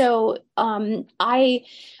 And so I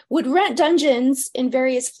would rent dungeons in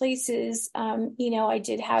various places. I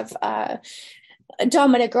did have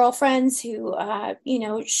dominant girlfriends who,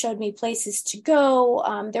 showed me places to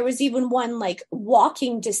go. There was even one like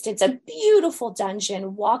walking distance, a beautiful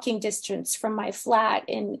dungeon walking distance from my flat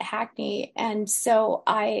in Hackney. And so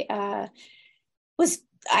I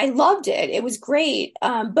loved it. It was great.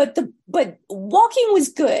 But walking was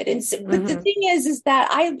good. And so, but the thing is that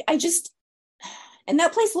I just, and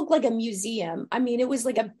that place looked like a museum. I mean, it was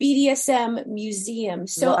like a BDSM museum.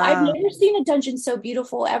 So I've Wow. never seen a dungeon so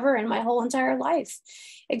beautiful ever in my whole entire life,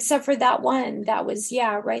 except for that one that was,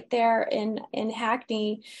 yeah, right there in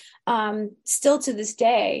Hackney. Still to this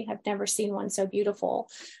day, I've never seen one so beautiful.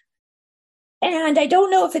 And I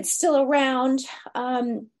don't know if it's still around,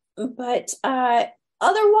 but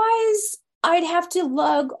otherwise, I'd have to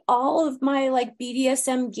lug all of my like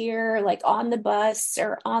BDSM gear like on the bus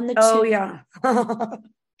or on the Oh tube. yeah.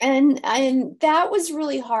 And that was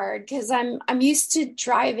really hard because I'm used to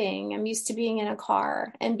driving. I'm used to being in a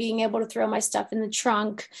car and being able to throw my stuff in the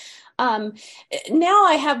trunk. Um, Now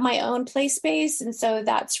I have my own play space, and so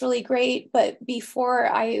that's really great. But before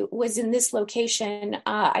I was in this location,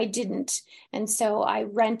 I didn't, and so I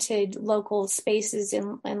rented local spaces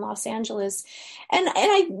in Los Angeles, and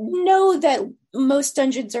I know that most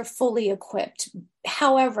dungeons are fully equipped.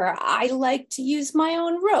 However, I like to use my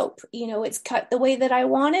own rope. You know, it's cut the way that I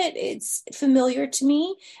want it. It's familiar to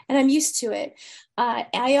me, and I'm used to it.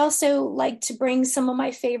 I also like to bring some of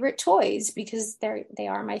my favorite toys because they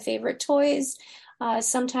are my favorite toys.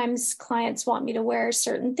 Sometimes clients want me to wear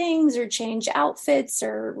certain things or change outfits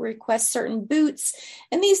or request certain boots.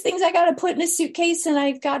 And these things I got to put in a suitcase and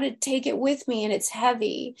I've got to take it with me and it's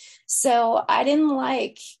heavy. So I didn't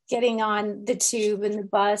like getting on the tube and the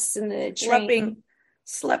bus and the train.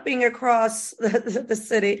 Schlepping across the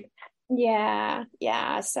city. Yeah.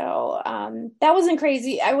 So that wasn't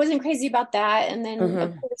crazy. I wasn't crazy about that. And then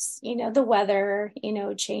of course, the weather,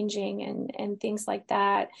 changing and things like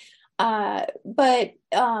that. But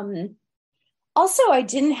also I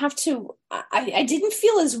didn't have to I didn't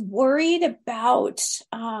feel as worried about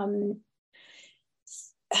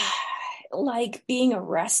like being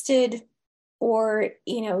arrested or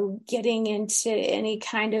getting into any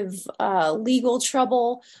kind of legal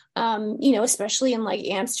trouble, especially in like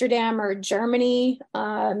Amsterdam or Germany.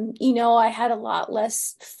 I had a lot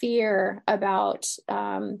less fear about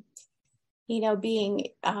being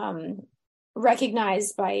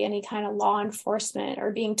recognized by any kind of law enforcement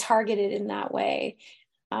or being targeted in that way.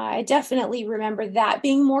 I definitely remember that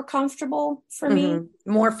being more comfortable for me.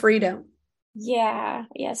 More freedom. Yeah,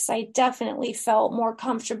 yes, I definitely felt more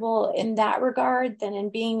comfortable in that regard than in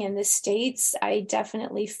being in the States. I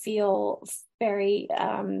definitely feel very,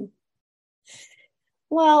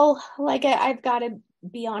 like I've got to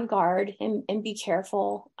be on guard and be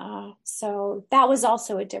careful. So that was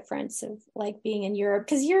also a difference of like being in Europe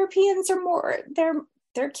because Europeans are more,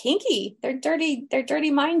 they're kinky, they're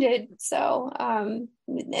dirty minded. So,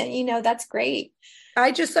 that's great.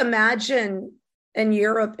 I just imagine in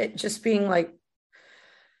Europe it just being like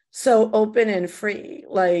so open and free.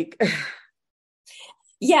 Like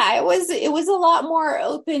Yeah, it was a lot more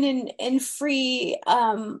open and free.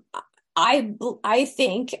 I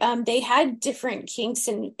think they had different kinks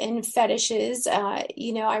and fetishes. I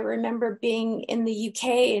remember being in the UK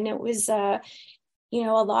and it was a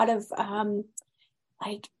lot of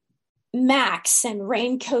like Macs and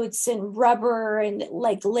raincoats and rubber and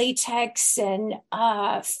like latex and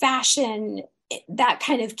fashion, that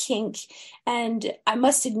kind of kink. And I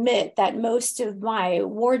must admit that most of my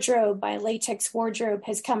wardrobe, my latex wardrobe,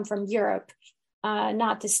 has come from Europe,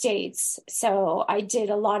 not the States. So I did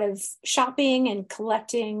a lot of shopping and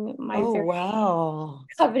collecting my oh very wow.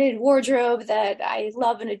 coveted wardrobe that I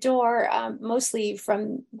love and adore, mostly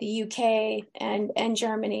from the UK and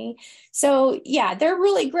Germany. So yeah, they're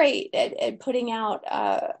really great at putting out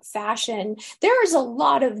fashion. There's a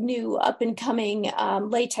lot of new up and coming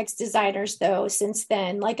latex designers though since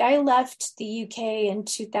then. Like I left the UK in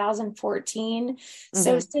 2014.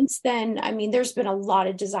 So since then, I mean, there's been a lot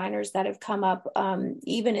of designers that have come up,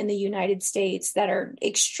 even in the United States, that are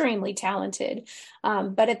extremely talented.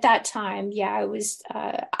 But at that time, yeah, it was.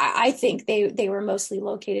 I think they were mostly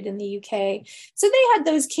located in the UK, so they had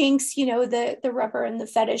those kinks, the rubber and the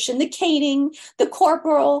fetish and the caning, the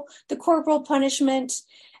corporal punishment,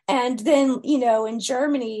 and then in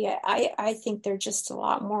Germany, I think they're just a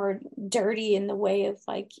lot more dirty in the way of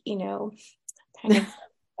like kind of.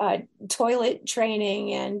 Toilet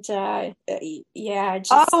training and yeah,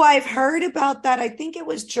 just Oh, I've heard about that. I think it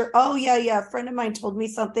was oh yeah. A friend of mine told me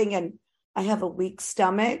something and I have a weak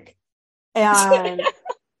stomach and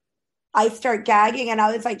I start gagging and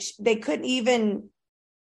I was like they couldn't even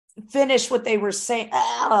finish what they were saying.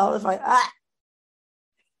 I was like, ah.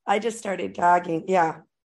 I just started gagging. Yeah.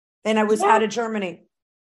 And I was Yeah. out of Germany.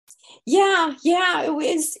 Yeah,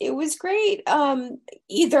 it was great.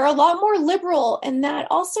 They're a lot more liberal, and that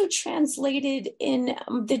also translated in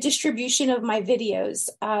the distribution of my videos,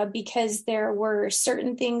 because there were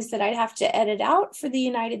certain things that I'd have to edit out for the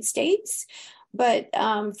United States. But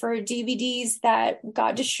for DVDs that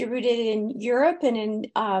got distributed in Europe and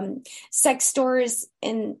in sex stores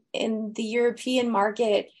in the European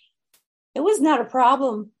market, it was not a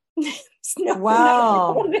problem. It's not a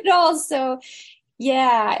Wow. problem at all. So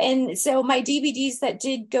yeah, and so my DVDs that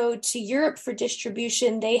did go to Europe for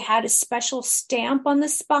distribution, they had a special stamp on the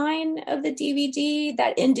spine of the DVD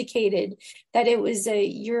that indicated that it was a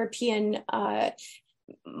European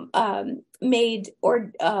made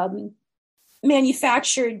or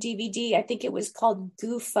manufactured DVD. I think it was called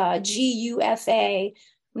GUFA, GUFA.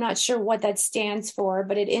 I'm not sure what that stands for,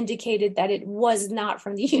 but it indicated that it was not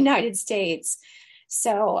from the United States.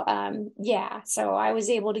 So yeah, so I was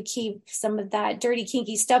able to keep some of that dirty,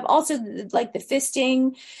 kinky stuff. Also, like the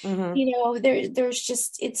fisting, Mm-hmm. there's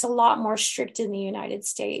just it's a lot more strict in the United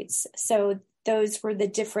States. So those were the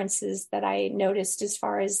differences that I noticed as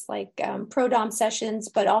far as like pro dom sessions,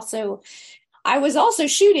 but also I was also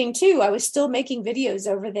shooting too. I was still making videos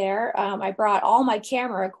over there. I brought all my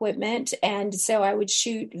camera equipment, and so I would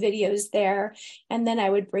shoot videos there, and then I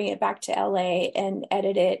would bring it back to LA and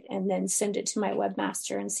edit it, and then send it to my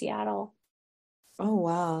webmaster in Seattle. Oh,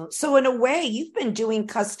 wow. So in a way, you've been doing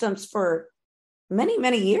customs for many,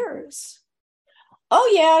 many years. Oh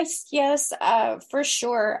yes, for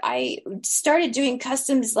sure. I started doing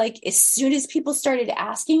customs like as soon as people started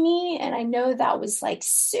asking me, and I know that was like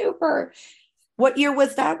super. What year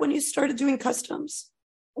was that when you started doing customs?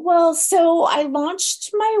 Well, so I launched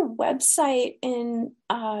my website in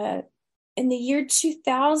the year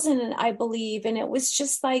 2000, I believe, and it was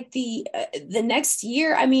just like the next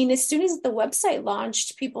year. I mean, as soon as the website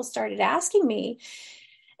launched, people started asking me,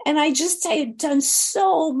 and I had done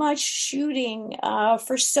so much shooting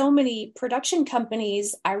for so many production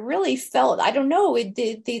companies. I really felt, I don't know,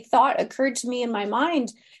 the thought occurred to me in my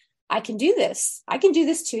mind, I can do this. I can do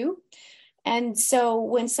this too. And so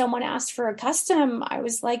when someone asked for a custom, I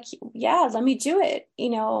was like, yeah, let me do it,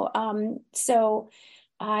 so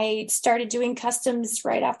I started doing customs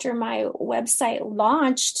right after my website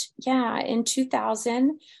launched, yeah, in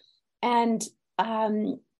 2000. And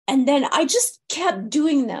and then I just kept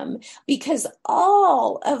doing them because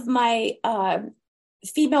all of my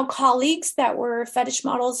female colleagues that were fetish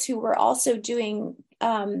models who were also doing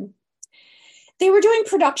they were doing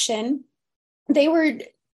production. They were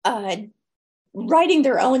writing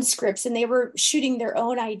their own scripts, and they were shooting their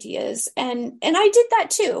own ideas, and I did that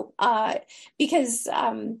too, because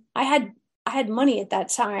I had money at that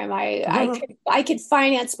time. I could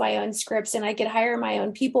finance my own scripts, and I could hire my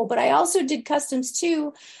own people, but I also did customs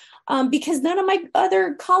too, because none of my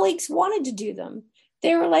other colleagues wanted to do them.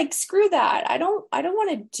 They were like, screw that. I don't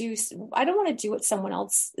want to do what someone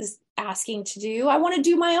else is asking to do. I want to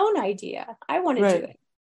do my own idea. I want to do Right. it.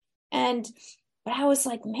 And but I was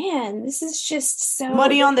like, man, this is just so,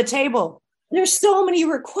 Money on the table. there's so many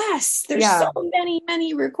requests. There's so Yeah.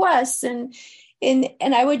 many requests. And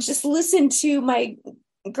I would just listen to my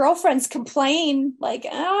girlfriends complain, like,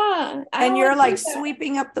 I And don't you're want to like do that.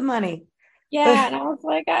 sweeping up the money. Yeah, and I was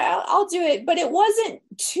like, I'll do it. But it wasn't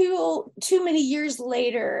too many years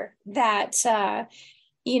later that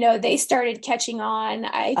they started catching on.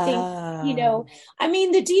 I think, Uh, I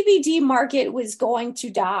mean, the DVD market was going to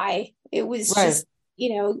die. It was right. just,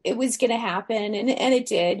 it was going to happen, and it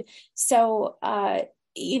did. So,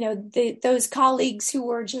 those colleagues who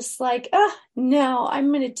were just like, oh, no, I'm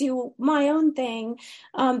going to do my own thing.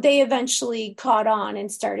 They eventually caught on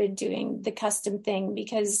and started doing the custom thing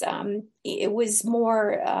because it was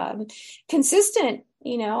more consistent,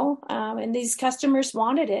 and these customers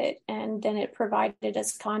wanted it. And then it provided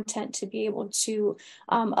us content to be able to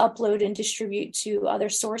upload and distribute to other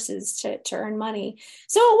sources to earn money.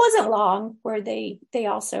 So it wasn't long where they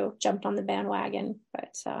also jumped on the bandwagon,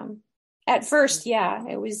 but at first, yeah,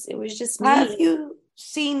 it was just Have me. you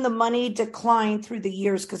seen the money decline through the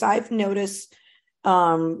years? Because I've noticed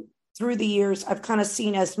through the years, I've kind of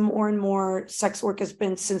seen as more and more sex work has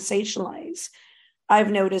been sensationalized. I've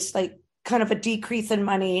noticed like kind of a decrease in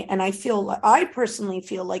money. And I personally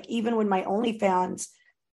feel like even when my OnlyFans,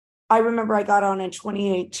 I remember I got on in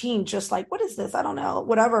 2018, just like, what is this? I don't know,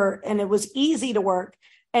 whatever. And it was easy to work.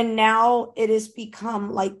 And now it has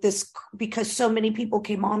become like this because so many people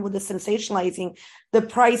came on with the sensationalizing. The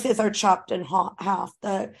prices are chopped in half.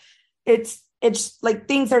 It's like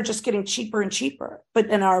things are just getting cheaper and cheaper, but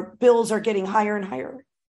then our bills are getting higher and higher.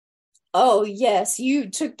 Oh, yes, you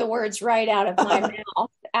took the words right out of my mouth.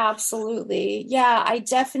 Absolutely. Yeah, I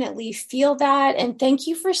definitely feel that. And thank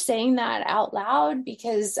you for saying that out loud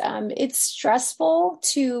because it's stressful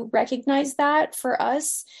to recognize that for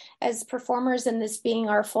us as performers and this being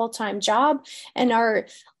our full-time job and our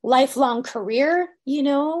lifelong career, both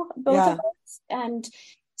of Yeah. us. And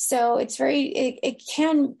so it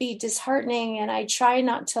can be disheartening, and I try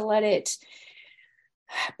not to let it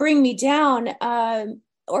bring me down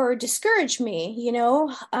or discourage me,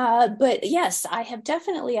 but yes, I have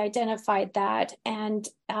definitely identified that. And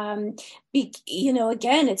again,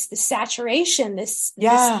 it's the saturation, this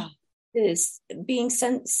Yeah. is being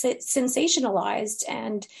sensationalized,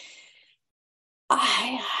 and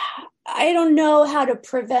I I don't know how to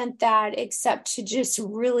prevent that except to just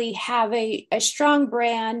really have a strong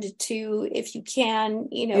brand to, if you can,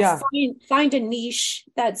 Yeah. find a niche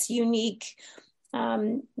that's unique.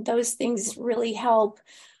 Those things really help.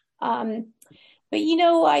 Um, but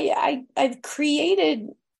I've created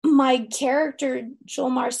my character Jewell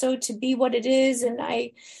Marceau to be what it is, and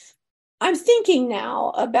I'm thinking now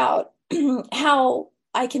about how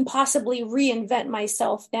I can possibly reinvent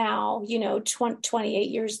myself now, 28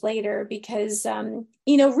 years later, because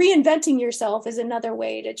reinventing yourself is another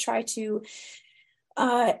way to try to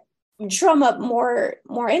uh, drum up more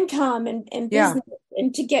income and Yeah. business,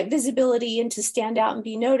 and to get visibility and to stand out and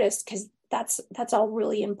be noticed, because that's all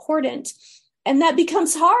really important. And that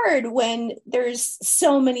becomes hard when there's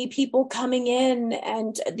so many people coming in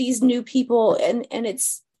and these new people, and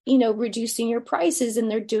it's reducing your prices,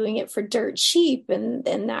 and they're doing it for dirt cheap, and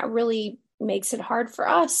that really makes it hard for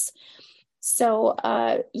us. So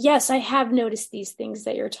yes, I have noticed these things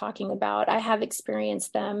that you're talking about. I have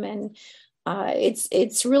experienced them, and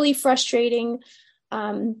it's really frustrating.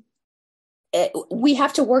 Um, we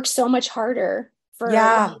have to work so much harder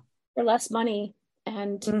Yeah. for less money,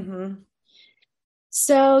 and Mm-hmm.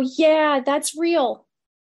 so yeah, that's real.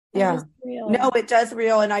 That Yeah. is No, real. it does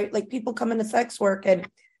real. And I like people come into sex work and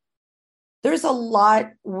there's a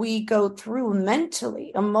lot we go through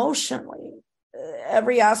mentally, emotionally,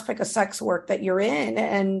 every aspect of sex work that you're in.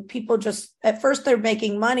 And people just, at first, they're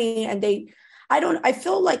making money and I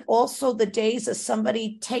feel like also the days of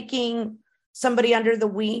somebody taking somebody under the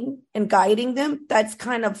wing and guiding them, that's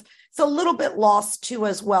kind of, it's a little bit lost too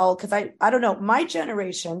as well. Cause I don't know, my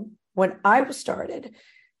generation, when I was started,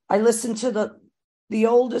 I listened to the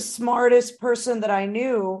oldest, smartest person that I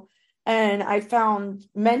knew, and I found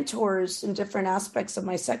mentors in different aspects of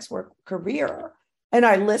my sex work career, and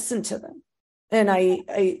I listened to them. And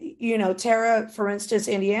Tara, for instance,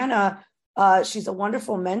 Indiana, she's a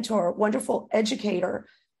wonderful mentor, wonderful educator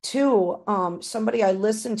too. Somebody I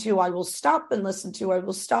listen to, I will stop and listen to, I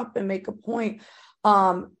will stop and make a point.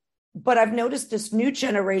 But I've noticed this new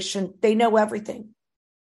generation, they know everything.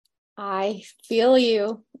 I feel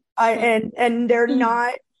you. And they're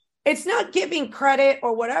not, it's not giving credit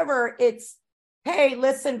or whatever. It's, hey,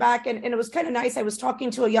 listen back. And it was kind of nice. I was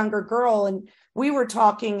talking to a younger girl and we were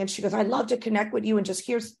talking and she goes, I'd love to connect with you and just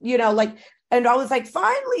here's, and I was like,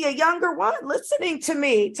 finally, a younger one listening to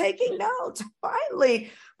me, taking notes,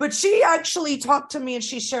 finally. But she actually talked to me and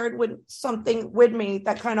she shared something with me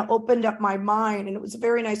that kind of opened up my mind. And it was a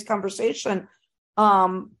very nice conversation.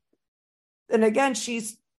 Um, and again,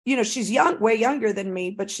 she's young, way younger than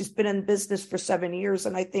me, but she's been in business for 7 years.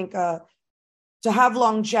 And I think to have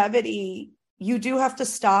longevity, you do have to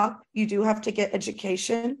stop. You do have to get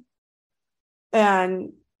education,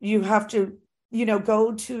 and you have to,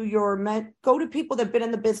 go to people that have been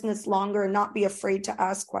in the business longer and not be afraid to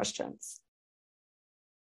ask questions.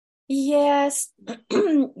 Yes.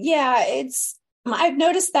 Yeah, I've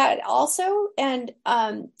noticed that also, and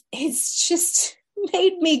it's just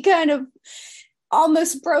made me kind of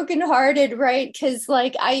almost brokenhearted, right? Because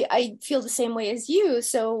like I feel the same way as you.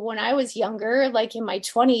 So when I was younger, like in my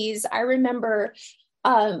 20s, I remember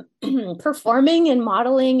um performing and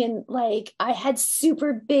modeling, and like I had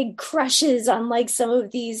super big crushes on like some of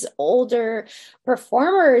these older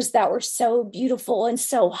performers that were so beautiful and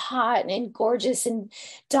so hot and gorgeous and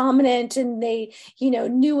dominant, and they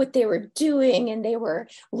knew what they were doing, and they were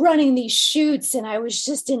running these shoots, and I was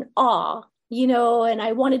just in awe, and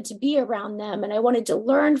I wanted to be around them and I wanted to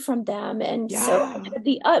learn from them. And so I Yeah. had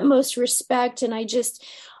the utmost respect, and I just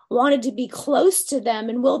wanted to be close to them.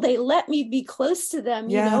 And will they let me be close to them,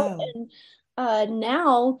 Yeah. And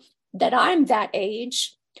now that I'm that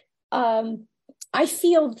age, um, I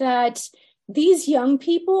feel that these young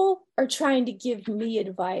people are trying to give me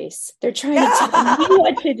advice. They're trying to tell me Yeah.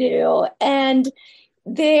 what to do. And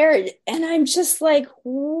I'm just like,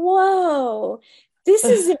 whoa, this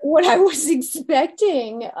isn't what I was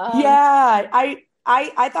expecting. Yeah.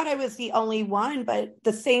 I thought I was the only one, but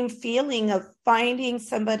the same feeling of finding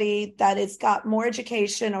somebody that has got more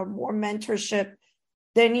education or more mentorship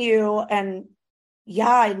than you. And yeah,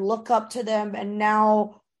 I look up to them. And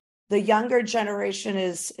now the younger generation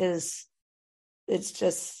is it's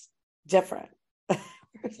just different.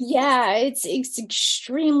 Yeah, it's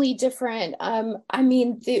extremely different. I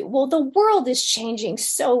mean, the world is changing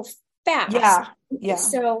so fast. Yeah, yeah.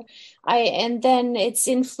 So and then it's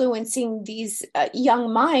influencing these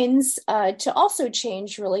young minds to also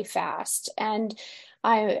change really fast. And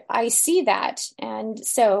I see that. And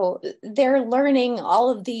so they're learning all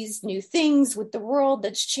of these new things with the world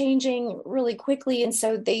that's changing really quickly. And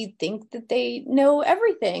so they think that they know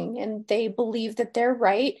everything and they believe that they're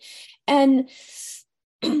right. And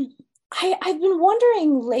I've been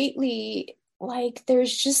wondering lately, like,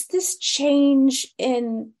 there's just this change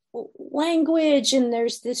in language, and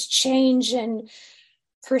there's this change in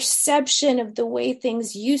perception of the way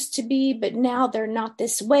things used to be, but now they're not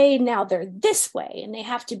this way. Now they're this way, and they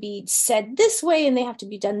have to be said this way, and they have to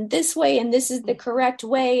be done this way, and this is the correct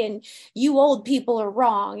way, and you old people are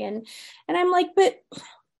wrong. And I'm like, but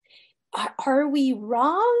are we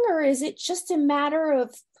wrong, or is it just a matter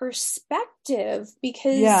of perspective?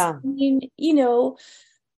 Because Yeah. I mean,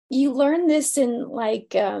 you learn this in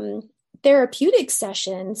like therapeutic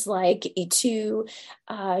sessions, like to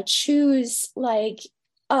choose like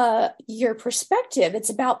your perspective. It's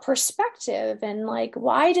about perspective, and like,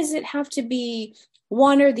 why does it have to be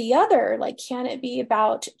one or the other? Like, can it be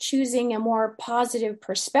about choosing a more positive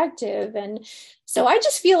perspective? And so I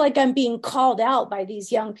just feel like I'm being called out by these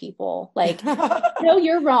young people. Like, no,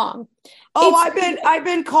 you're wrong. Oh, It's I've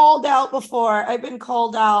been called out before. I've been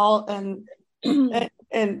called out, and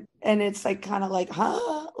it's like kind of like,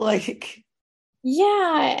 huh? Like,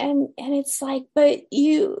 yeah, and it's like, but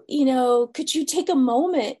you know, could you take a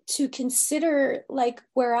moment to consider like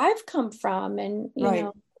where I've come from, and right.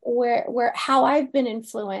 where how I've been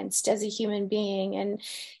influenced as a human being. And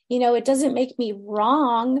it doesn't make me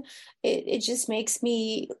wrong. It just makes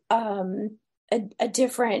me a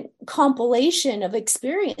different compilation of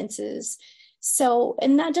experiences. So,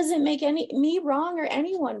 and that doesn't make me wrong or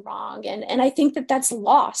anyone wrong. And I think that that's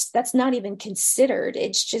lost. That's not even considered.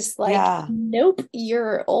 It's just like, Yeah. nope,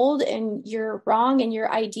 you're old and you're wrong, and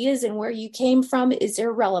your ideas and where you came from is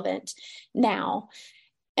irrelevant now.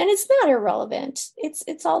 And it's not irrelevant.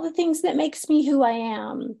 It's all the things that makes me who I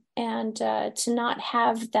am. And to not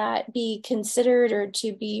have that be considered or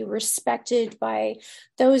to be respected by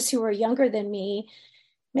those who are younger than me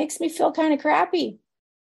makes me feel kind of crappy.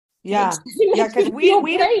 Yeah. It Yeah. makes Because me feel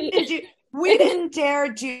great. we didn't dare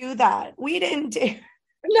do that. We didn't dare.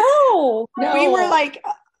 No, We were no. like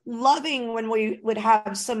loving when we would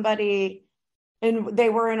have somebody and they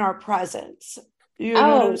were in our presence. You know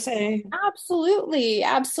what I'm Oh, saying? absolutely.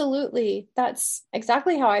 Absolutely. That's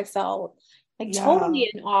exactly how I felt. Like Yeah.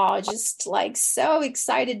 totally in awe, just like so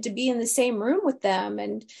excited to be in the same room with them.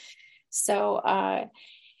 And so,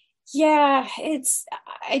 yeah,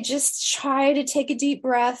 I just try to take a deep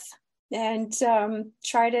breath and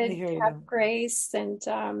try I to hear have you. grace and,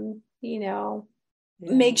 Yeah.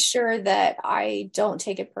 make sure that I don't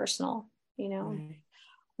take it personal. Right.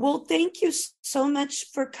 Well, thank you so much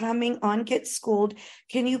for coming on Get Schooled.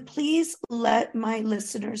 Can you please let my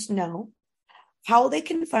listeners know how they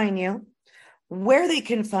can find you, where they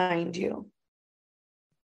can find you?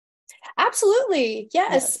 Absolutely.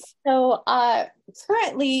 Yes. Yes. So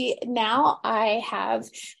currently now I have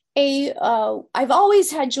I've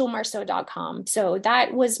always had jewelmarceau.com. So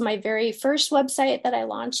that was my very first website that I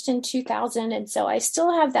launched in 2000. And so I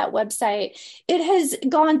still have that website. It has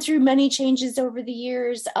gone through many changes over the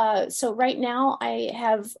years. So right now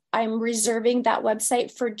I'm reserving that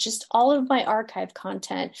website for just all of my archive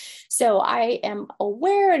content. So I am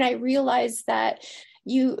aware and I realize that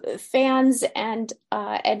you fans and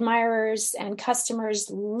admirers and customers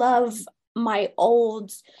love my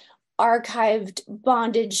old archived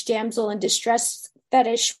bondage, damsel in distress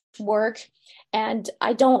fetish work. And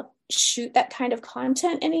I don't shoot that kind of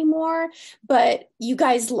content anymore, but you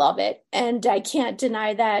guys love it. And I can't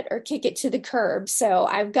deny that or kick it to the curb. So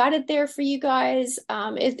I've got it there for you guys.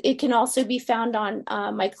 It can also be found on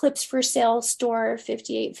my Clips for Sale store,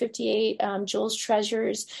 5858 Jewel's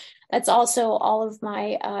Treasures. That's also all of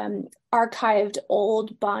my archived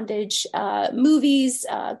old bondage movies,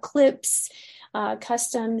 clips,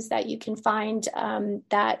 customs that you can find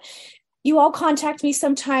that you all contact me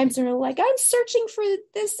sometimes and are like, I'm searching for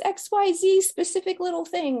this XYZ specific little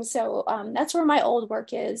thing. So that's where my old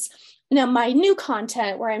work is. Now, my new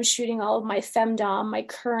content where I'm shooting all of my femdom, my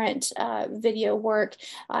current video work,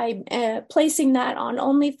 I'm placing that on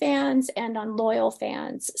OnlyFans and on Loyal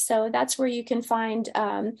Fans. So that's where you can find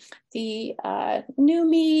the new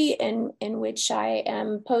me in which I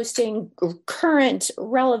am posting current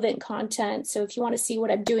relevant content. So if you want to see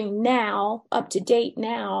what I'm doing now, up to date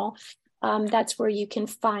now, that's where you can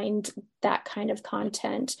find that kind of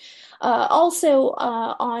content. Also,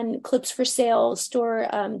 on Clips for Sale store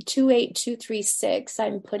 28236,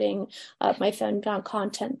 I'm putting my femdom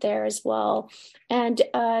content there as well. And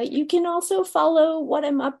you can also follow what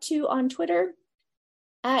I'm up to on Twitter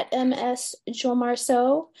at MS Jewell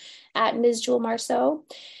Marceau, at Ms. Jewell Marceau.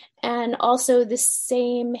 And also the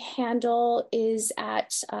same handle is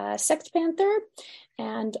at Sex Panther.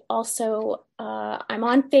 And also I'm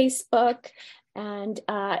on Facebook and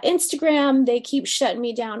Instagram. They keep shutting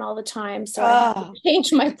me down all the time. So I have to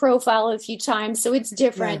change my profile a few times. So it's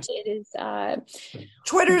different. Yeah. It is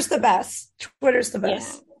Twitter's the best. Twitter's the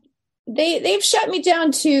best. Yeah. They've shut me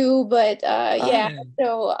down too, but yeah.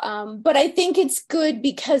 So but I think it's good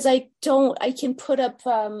because I can put up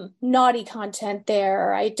naughty content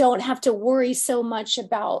there. I don't have to worry so much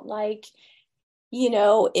about like, you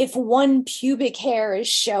know, if one pubic hair is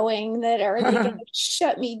showing that, are they going to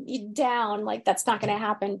shut me down? Like, that's not going to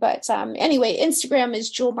happen. But anyway, Instagram is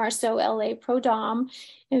Jewell Marceau LA Pro Dom,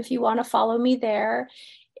 if you want to follow me there.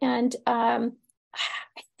 And I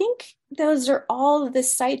think those are all of the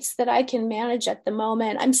sites that I can manage at the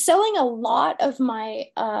moment. I'm selling a lot of my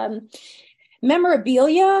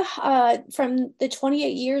memorabilia from the 28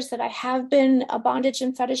 years that I have been a bondage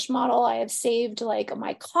and fetish model. I have saved like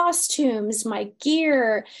my costumes, my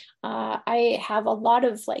gear. I have a lot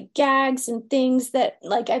of like gags and things that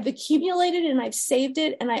like I've accumulated and I've saved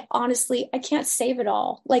it. And I can't save it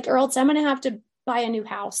all. Like, or else I'm going to have to buy a new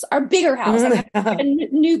house, or bigger house, I'm going to have a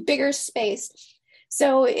new, bigger space.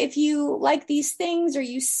 So if you like these things or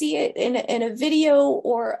you see it in a video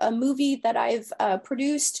or a movie that I've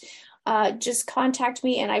produced, just contact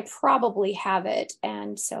me and I probably have it.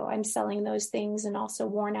 And so I'm selling those things and also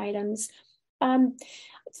worn items. Those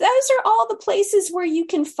are all the places where you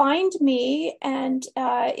can find me. And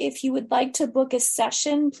if you would like to book a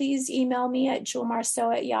session, please email me at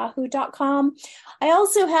jewellmarceau@yahoo.com. I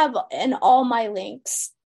also have an all my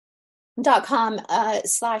links. .com /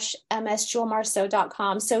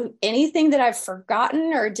 msjewellmarceau.com. So anything that I've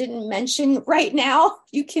forgotten or didn't mention right now,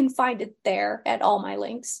 you can find it there at all my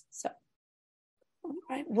links. So, all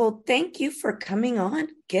right. Well, thank you for coming on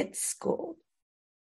Get Schooled.